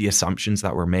I think the assumptions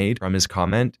that were made from his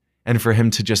comment. And for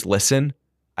him to just listen,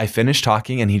 I finished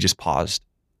talking and he just paused.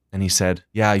 And he said,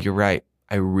 yeah, you're right.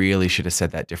 I really should have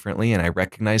said that differently. And I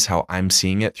recognize how I'm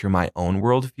seeing it through my own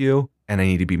worldview, and I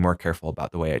need to be more careful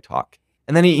about the way I talk.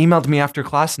 And then he emailed me after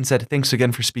class and said, thanks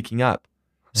again for speaking up.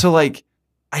 So like,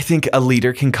 I think a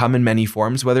leader can come in many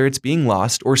forms, whether it's being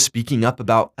lost or speaking up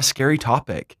about a scary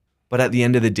topic. But at the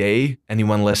end of the day,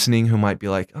 anyone listening who might be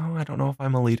like, oh, I don't know if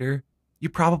I'm a leader, you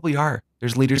probably are.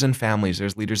 There's leaders in families,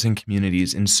 there's leaders in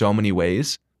communities in so many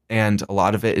ways. And a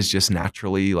lot of it is just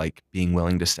naturally like being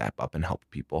willing to step up and help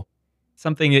people.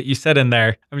 Something that you said in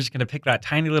there, I'm just going to pick that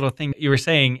tiny little thing. You were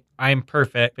saying, I'm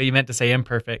perfect, but you meant to say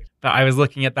imperfect. But I was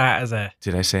looking at that as a...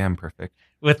 Did I say I'm perfect?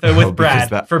 With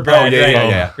Brad, for Brad,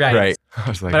 right. I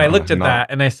was like, but I looked at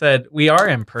that and I said, we are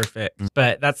imperfect,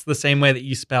 but that's the same way that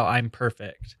you spell I'm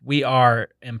perfect. We are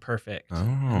imperfect.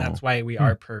 And that's why we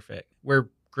are perfect. We're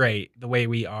great the way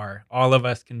we are. All of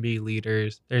us can be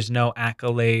leaders. There's no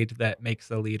accolade that makes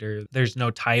a leader. There's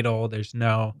no title. There's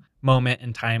no moment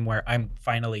in time where I'm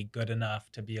finally good enough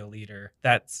to be a leader.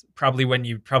 That's probably when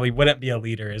you probably wouldn't be a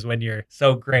leader, is when you're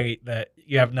so great that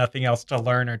you have nothing else to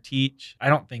learn or teach. I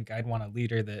don't think I'd want a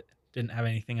leader that didn't have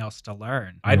anything else to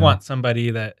learn. I'd want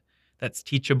somebody that's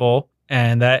teachable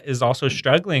and that is also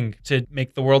struggling to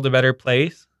make the world a better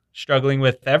place, struggling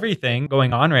with everything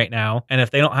going on right now. And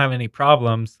if they don't have any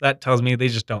problems, that tells me they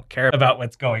just don't care about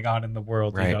what's going on in the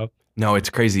world. Right. You know? No, it's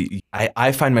crazy.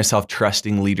 I find myself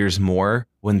trusting leaders more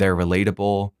when they're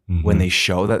relatable, when they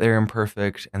show that they're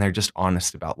imperfect, and they're just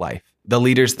honest about life. The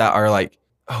leaders that are like,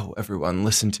 oh, everyone,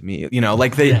 listen to me. You know,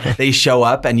 like they show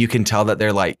up and you can tell that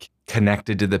they're like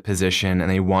connected to the position and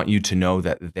they want you to know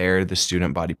that they're the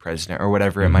student body president or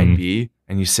whatever it might be.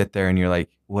 And you sit there and you're like,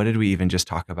 what did we even just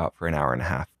talk about for an hour and a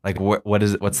half? Like,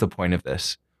 what's the point of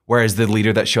this? Whereas the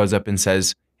leader that shows up and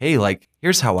says, hey, like,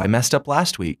 here's how I messed up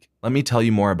last week. Let me tell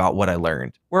you more about what I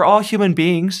learned. We're all human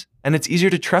beings, and it's easier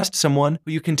to trust someone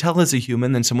who you can tell is a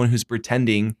human than someone who's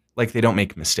pretending like they don't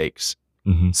make mistakes.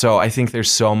 So I think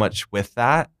there's so much with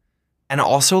that. And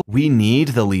also, we need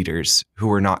the leaders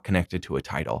who are not connected to a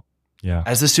title. Yeah.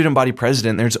 As the student body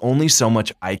president, there's only so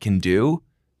much I can do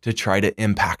to try to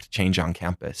impact change on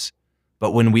campus.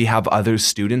 But when we have other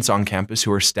students on campus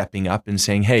who are stepping up and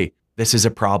saying, hey, this is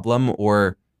a problem,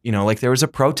 or, you know, like there was a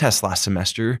protest last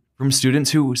semester from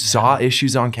students who saw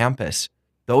issues on campus.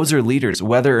 Those are leaders,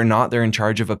 whether or not they're in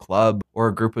charge of a club or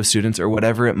a group of students or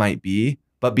whatever it might be,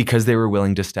 but because they were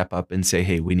willing to step up and say,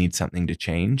 hey, we need something to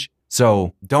change.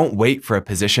 So don't wait for a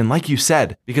position, like you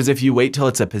said, because if you wait till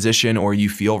it's a position or you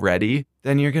feel ready,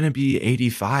 then you're going to be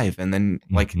 85. And then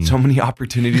like so many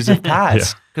opportunities have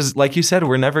passed. Because like you said,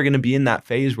 we're never going to be in that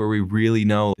phase where we really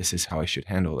know this is how I should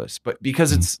handle this. But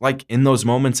because it's like in those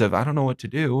moments of, I don't know what to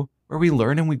do, where we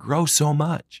learn and we grow so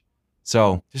much.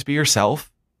 So just be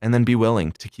yourself and then be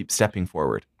willing to keep stepping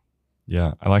forward.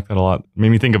 Yeah, I like that a lot. Made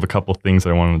me think of a couple of things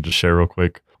that I wanted to just share real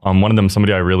quick. One of them,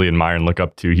 somebody I really admire and look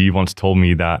up to, he once told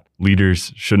me that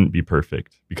leaders shouldn't be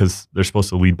perfect because they're supposed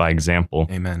to lead by example.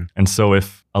 Amen. And so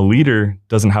if a leader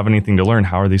doesn't have anything to learn,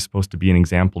 how are they supposed to be an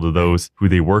example to those who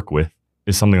they work with?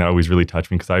 Is something that always really touched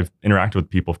me, because I've interacted with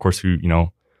people, of course, who, you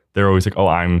know, they're always like, oh,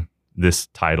 I'm this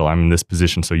title, I'm in this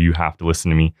position, so you have to listen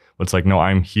to me. But it's like, no,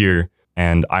 I'm here.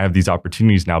 And I have these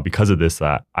opportunities now because of this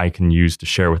that I can use to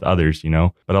share with others, you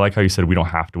know? But I like how you said we don't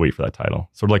have to wait for that title.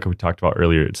 Sort of like we talked about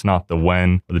earlier, it's not the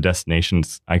when or the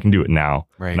destinations. I can do it now.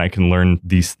 Right. And I can learn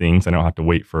these things. I don't have to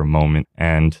wait for a moment.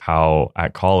 And how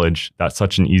at college, that's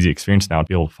such an easy experience now to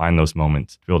be able to find those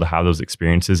moments, to be able to have those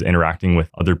experiences, interacting with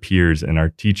other peers and our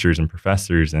teachers and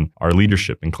professors and our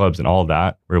leadership and clubs and all of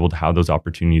that. We're able to have those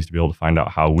opportunities to be able to find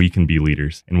out how we can be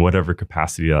leaders in whatever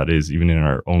capacity that is, even in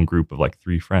our own group of like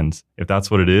 3 friends. If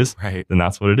that's what it is, right, then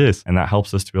that's what it is. And that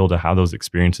helps us to be able to have those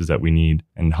experiences that we need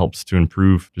and helps to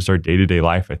improve just our day-to-day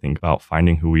life, I think, about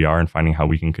finding who we are and finding how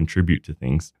we can contribute to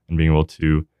things and being able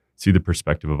to see the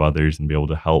perspective of others and be able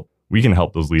to help. We can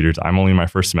help those leaders. I'm only in my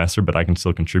first semester, but I can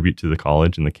still contribute to the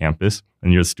college and the campus.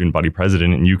 And you're the student body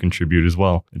president and you contribute as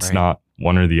well. It's not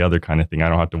one or the other kind of thing. I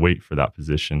don't have to wait for that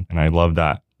position. And I love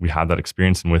that we have that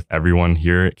experience. And with everyone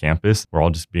here at campus, we're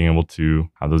all just being able to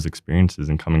have those experiences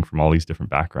and coming from all these different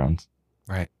backgrounds.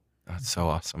 Right. That's so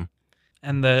awesome.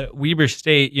 And the Weber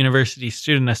State University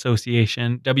Student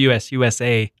Association,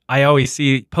 WSUSA, I always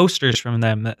see posters from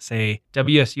them that say,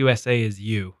 WSUSA is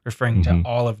you, referring to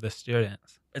all of the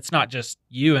students. It's not just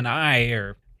you and I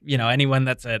or, you know, anyone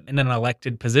that's in an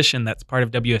elected position that's part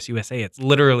of WSUSA. It's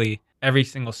literally every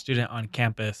single student on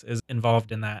campus is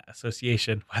involved in that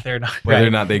association, whether or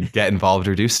not they get involved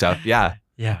or do stuff. Yeah.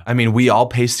 Yeah. I mean, we all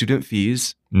pay student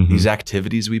fees. These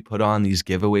activities we put on, these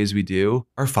giveaways we do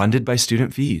are funded by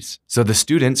student fees. So the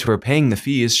students who are paying the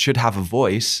fees should have a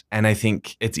voice. And I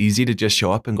think it's easy to just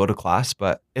show up and go to class.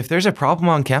 But if there's a problem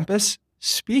on campus,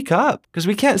 speak up because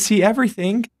we can't see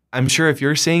everything. I'm sure if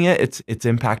you're seeing it, it's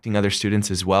impacting other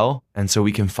students as well. And so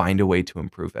we can find a way to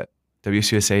improve it.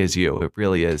 WCUSA is you. It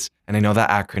really is. And I know that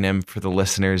acronym for the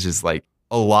listeners is like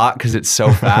a lot because it's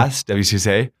so fast,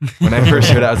 WCUSA. When I first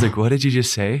heard it, I was like, what did you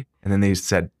just say? And then they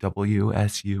said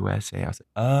WSUSA. I was like,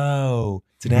 oh,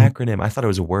 it's an acronym. I thought it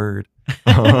was a word.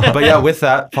 But yeah, with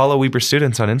that, follow Weber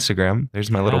Students on Instagram. There's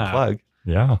my little plug.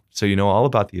 Yeah. So you know all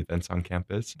about the events on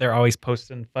campus. They're always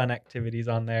posting fun activities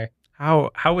on there. How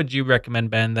would you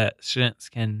recommend, Ben, that students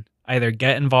can either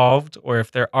get involved or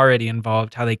if they're already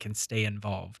involved, how they can stay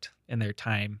involved in their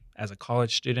time as a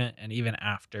college student and even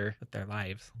after with their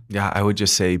lives? Yeah, I would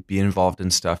just say be involved in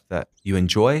stuff that you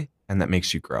enjoy and that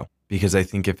makes you grow. Because I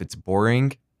think if it's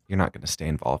boring, you're not going to stay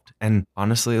involved. And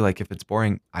honestly, like if it's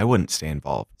boring, I wouldn't stay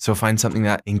involved. So find something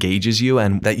that engages you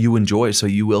and that you enjoy so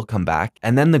you will come back.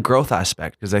 And then the growth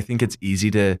aspect, because I think it's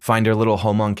easy to find our little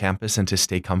home on campus and to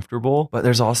stay comfortable. But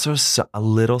there's also a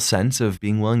little sense of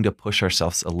being willing to push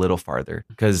ourselves a little farther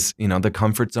because, you know, the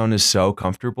comfort zone is so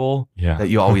comfortable that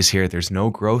you always hear there's no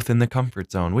growth in the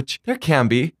comfort zone, which there can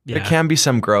be. Yeah. There can be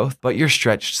some growth, but you're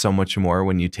stretched so much more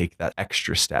when you take that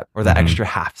extra step or that extra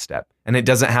half step. And it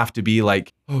doesn't have to be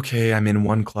like, okay, I'm in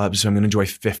one club, so I'm going to join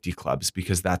 50 clubs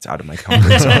because that's out of my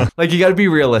comfort zone. Like you got to be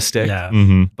realistic. Yeah.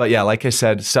 But yeah, like I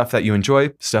said, stuff that you enjoy,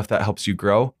 stuff that helps you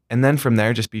grow. And then from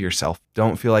there, just be yourself.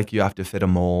 Don't feel like you have to fit a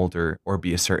mold or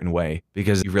be a certain way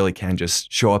because you really can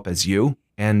just show up as you.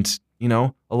 And, you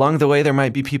know, along the way, there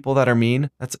might be people that are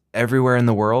mean. That's everywhere in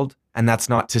the world. And that's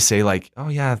not to say like, oh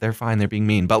yeah, they're fine, they're being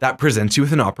mean, but that presents you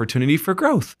with an opportunity for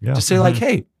growth. Yeah. To say like,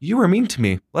 hey, you were mean to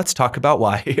me. Let's talk about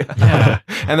why.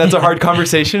 And that's a hard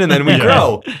conversation, and then we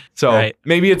grow. So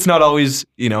maybe it's not always,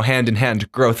 hand in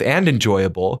hand, growth and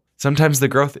enjoyable. Sometimes the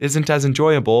growth isn't as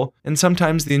enjoyable, and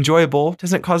sometimes the enjoyable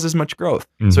doesn't cause as much growth.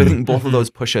 So I think both of those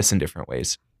push us in different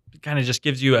ways. It kind of just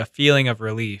gives you a feeling of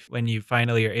relief when you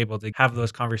finally are able to have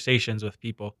those conversations with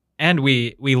people. And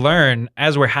we learn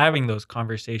as we're having those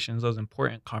conversations, those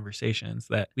important conversations,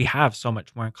 that we have so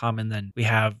much more in common than we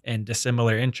have in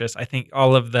dissimilar interests. I think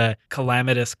all of the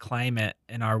calamitous climate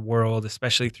in our world,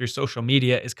 especially through social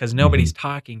media, is because nobody's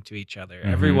talking to each other.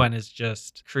 Everyone is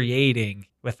just creating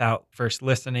without first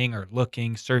listening or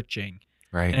looking, searching.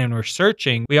 Right. And when we're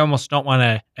searching, we almost don't want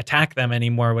to attack them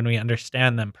anymore when we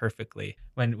understand them perfectly.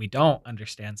 When we don't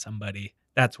understand somebody,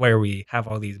 that's where we have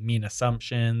all these mean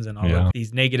assumptions and all of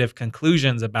these negative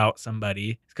conclusions about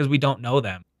somebody. It's because we don't know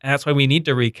them. And that's why we need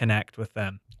to reconnect with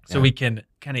them so we can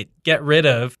kind of get rid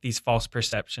of these false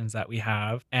perceptions that we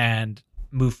have and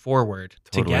move forward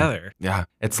together. Yeah.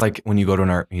 It's like when you go to an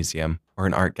art museum or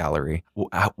an art gallery,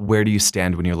 where do you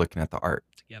stand when you're looking at the art?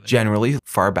 Generally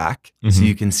far back, so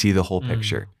you can see the whole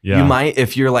picture. You might,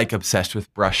 if you're like obsessed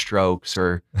with brush strokes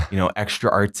or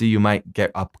extra artsy, you might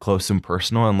get up close and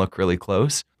personal and look really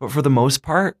close. But for the most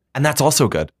part, and that's also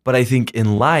good. But I think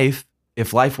in life,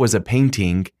 if life was a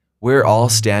painting, we're all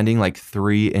standing like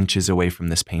 3 inches away from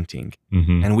this painting,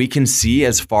 and we can see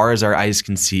as far as our eyes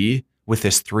can see with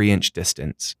this 3-inch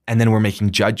distance. And then we're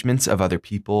making judgments of other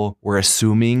people. We're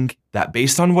assuming that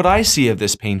based on what I see of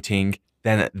this painting,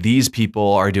 then these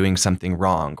people are doing something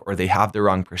wrong, or they have the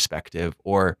wrong perspective,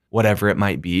 or whatever it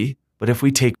might be. But if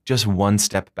we take just 1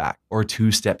 step back or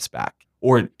 2 steps back,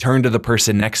 or turn to the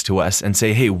person next to us and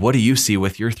say, hey, what do you see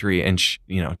with your 3-inch,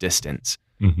 distance?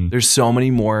 There's so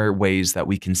many more ways that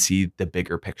we can see the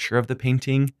bigger picture of the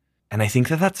painting. And I think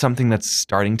that that's something that's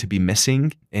starting to be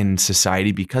missing in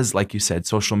society because, like you said,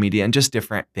 social media and just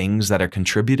different things that are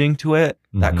contributing to it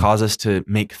that cause us to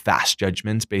make fast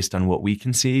judgments based on what we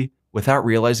can see, without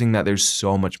realizing that there's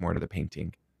so much more to the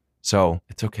painting. So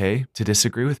it's okay to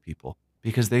disagree with people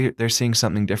because they're seeing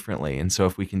something differently. And so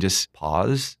if we can just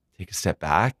pause, take a step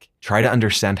back, try to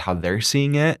understand how they're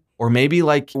seeing it, or maybe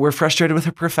like we're frustrated with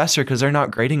a professor because they're not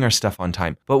grading our stuff on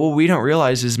time. But what we don't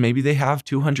realize is maybe they have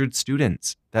 200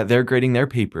 students that they're grading their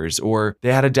papers, or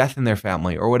they had a death in their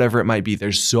family, or whatever it might be.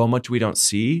 There's so much we don't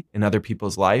see in other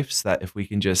people's lives that if we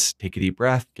can just take a deep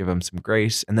breath, give them some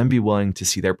grace, and then be willing to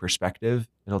see their perspective,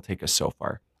 it'll take us so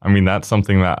far. I mean, that's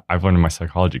something that I've learned in my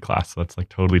psychology class. So that's like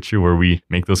totally true, where we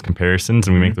make those comparisons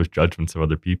and we make those judgments of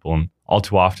other people. And all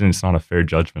too often, it's not a fair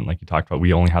judgment. Like you talked about,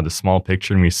 we only have the small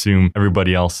picture and we assume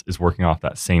everybody else is working off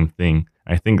that same thing.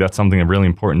 And I think that's something that's really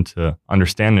important to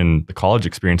understand in the college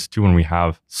experience too, when we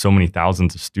have so many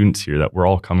thousands of students here, that we're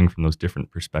all coming from those different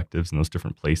perspectives and those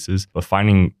different places, but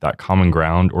finding that common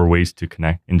ground or ways to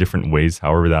connect in different ways,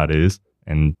 however that is,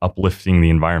 and uplifting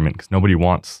the environment, because nobody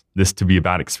wants this to be a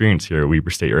bad experience here at Weber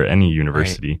State or any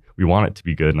university. Right. We want it to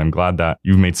be good. And I'm glad that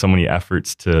you've made so many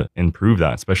efforts to improve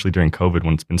that, especially during COVID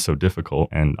when it's been so difficult.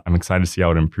 And I'm excited to see how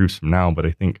it improves from now. But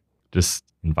I think just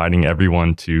inviting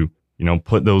everyone to,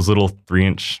 put those little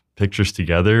 3-inch pictures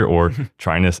together, or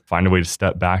trying to find a way to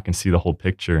step back and see the whole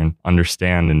picture and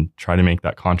understand and try to make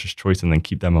that conscious choice and then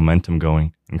keep that momentum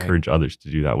going. Encourage others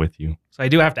to do that with you. So I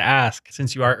do have to ask,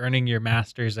 since you are earning your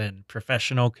master's in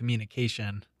professional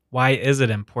communication, why is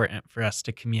it important for us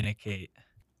to communicate?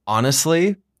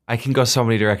 Honestly, I can go so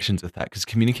many directions with that because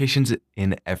communication's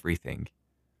in everything.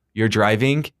 You're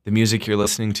driving, the music you're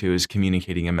listening to is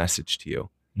communicating a message to you.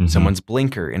 Someone's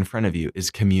blinker in front of you is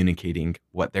communicating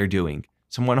what they're doing.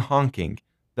 Someone honking.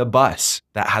 The bus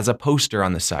that has a poster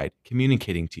on the side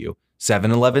communicating to you.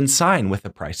 7-Eleven sign with the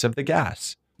price of the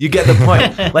gas. You get the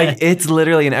point. Like, it's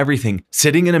literally in everything.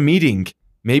 Sitting in a meeting,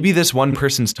 maybe this one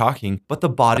person's talking, but the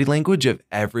body language of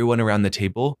everyone around the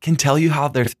table can tell you how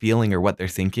they're feeling or what they're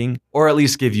thinking, or at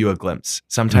least give you a glimpse.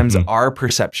 Sometimes our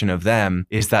perception of them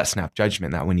is that snap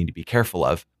judgment that we need to be careful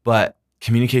of. But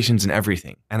communication's in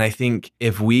everything. And I think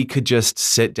if we could just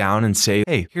sit down and say,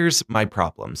 hey, here's my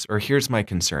problems, or here's my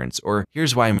concerns, or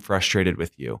here's why I'm frustrated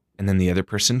with you. And then the other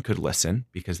person could listen,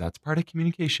 because that's part of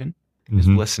communication, is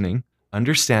listening,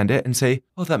 understand it, and say,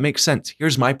 oh, that makes sense.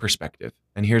 Here's my perspective.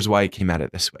 And here's why I came at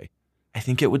it this way. I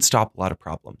think it would stop a lot of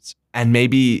problems. And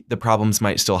maybe the problems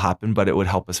might still happen, but it would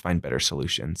help us find better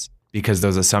solutions, because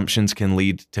those assumptions can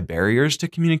lead to barriers to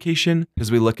communication,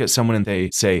 because we look at someone and they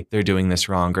say they're doing this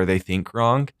wrong or they think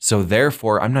wrong. So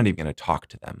therefore, I'm not even going to talk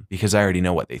to them because I already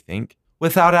know what they think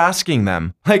without asking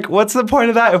them. Like, what's the point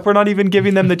of that if we're not even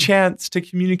giving them the chance to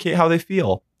communicate how they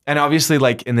feel? And obviously,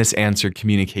 like in this answer,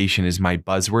 communication is my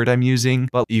buzzword I'm using,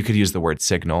 but you could use the word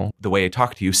signal. The way I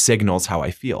talk to you signals how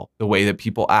I feel. The way that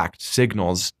people act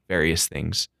signals various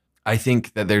things. I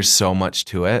think that there's so much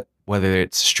to it, whether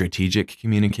it's strategic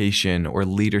communication or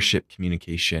leadership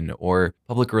communication or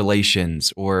public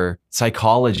relations or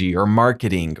psychology or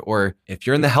marketing, or if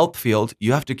you're in the health field,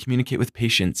 you have to communicate with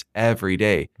patients every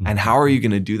day. And how are you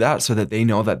going to do that so that they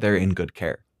know that they're in good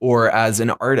care? Or as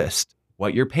an artist,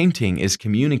 what you're painting is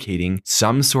communicating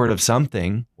some sort of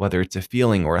something, whether it's a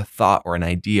feeling or a thought or an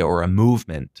idea or a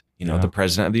movement. You know, the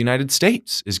president of the United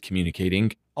States is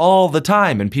communicating all the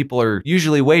time, and people are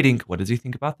usually waiting. What does he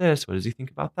think about this? What does he think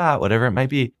about that? Whatever it might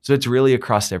be. So it's really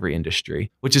across every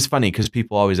industry, which is funny because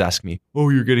people always ask me, oh,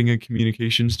 you're getting a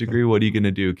communications degree. What are you going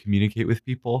to do? Communicate with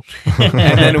people?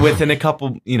 And then within a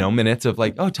couple, minutes of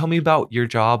like, oh, tell me about your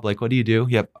job. Like, what do you do?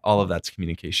 Yep. All of that's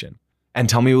communication. And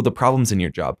tell me the problems in your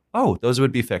job. Oh, those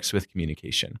would be fixed with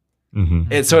communication.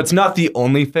 So it's not the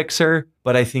only fixer,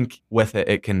 but I think with it,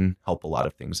 it can help a lot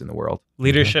of things in the world.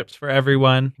 Leadership's for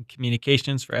everyone,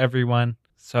 communications for everyone.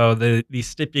 So these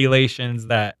stipulations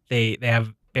that they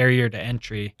have barrier to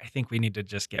entry, I think we need to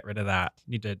just get rid of that.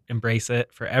 You need to embrace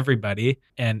it for everybody.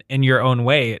 And in your own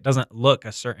way, it doesn't look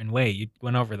a certain way. You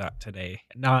went over that today.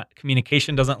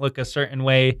 Communication doesn't look a certain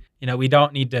way. We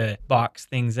don't need to box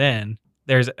things in.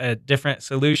 There's a different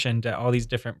solution to all these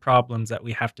different problems that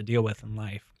we have to deal with in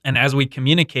life. And as we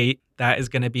communicate, that is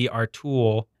going to be our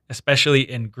tool, especially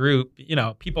in group.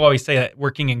 People always say that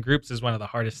working in groups is one of the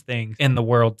hardest things in the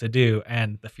world to do.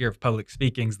 And the fear of public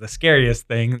speaking is the scariest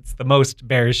thing. It's the most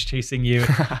bears chasing you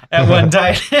at one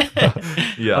time.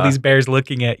 All these bears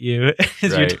looking at you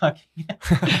as you're talking.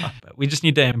 But we just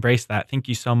need to embrace that. Thank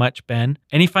you so much, Ben.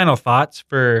 Any final thoughts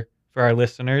for our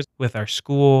listeners with our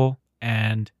school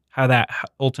and how that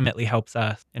ultimately helps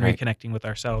us in reconnecting with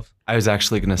ourselves? I was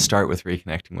actually going to start with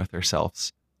reconnecting with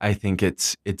ourselves. I think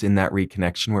it's in that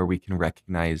reconnection where we can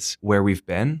recognize where we've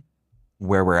been,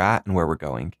 where we're at, and where we're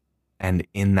going. And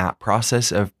in that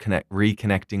process of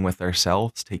reconnecting with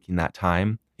ourselves, taking that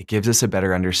time, it gives us a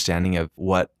better understanding of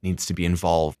what needs to be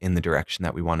involved in the direction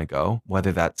that we want to go,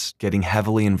 whether that's getting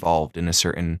heavily involved in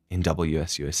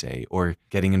WSUSA or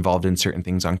getting involved in certain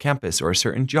things on campus or a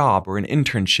certain job or an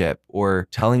internship or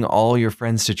telling all your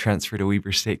friends to transfer to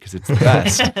Weber State because it's the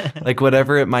best. Like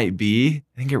whatever it might be,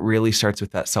 I think it really starts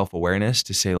with that self-awareness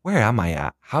to say, where am I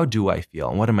at? How do I feel?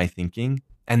 And what am I thinking?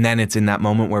 And then it's in that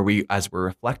moment where as we're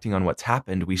reflecting on what's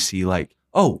happened, we see like,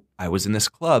 oh, I was in this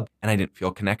club and I didn't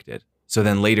feel connected. So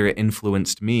then later it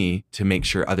influenced me to make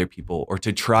sure other people, or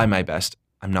to try my best.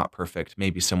 I'm not perfect.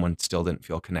 Maybe someone still didn't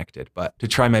feel connected, but to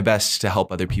try my best to help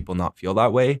other people not feel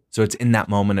that way. So it's in that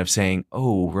moment of saying,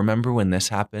 oh, remember when this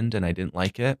happened and I didn't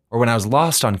like it? Or when I was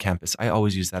lost on campus, I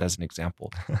always use that as an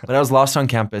example. But I was lost on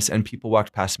campus and people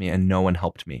walked past me and no one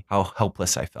helped me. How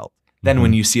helpless I felt. Then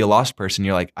when you see a lost person,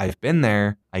 you're like, I've been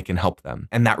there, I can help them.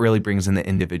 And that really brings in the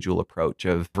individual approach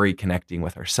of reconnecting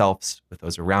with ourselves, with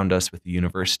those around us, with the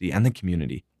university and the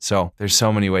community. So there's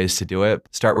so many ways to do it.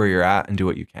 Start where you're at and do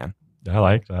what you can. I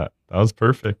like that. That was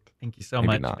perfect. Thank you so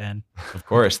much, Ben. Of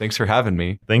course. Thanks for having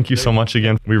me. Thank you so much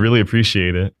again. We really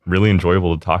appreciate it. Really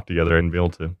enjoyable to talk together and be able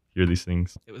to hear these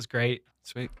things. It was great.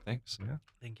 Sweet. Thanks. Yeah.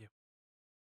 Thank you.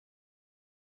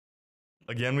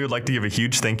 Again, we would like to give a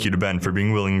huge thank you to Ben for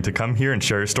being willing to come here and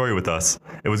share his story with us.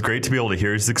 It was great to be able to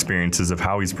hear his experiences of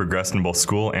how he's progressed in both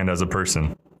school and as a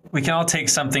person. We can all take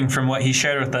something from what he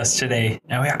shared with us today,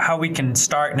 and how we can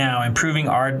start now improving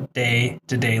our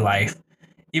day-to-day life.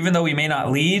 Even though we may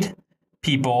not lead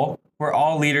people, we're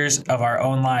all leaders of our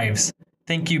own lives.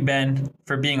 Thank you, Ben,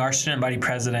 for being our student body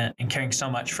president and caring so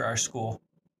much for our school.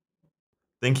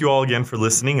 Thank you all again for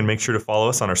listening, and make sure to follow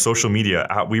us on our social media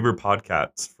at Weber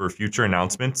Podcasts for future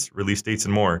announcements, release dates,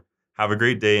 and more. Have a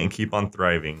great day and keep on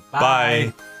thriving.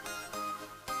 Bye. Bye.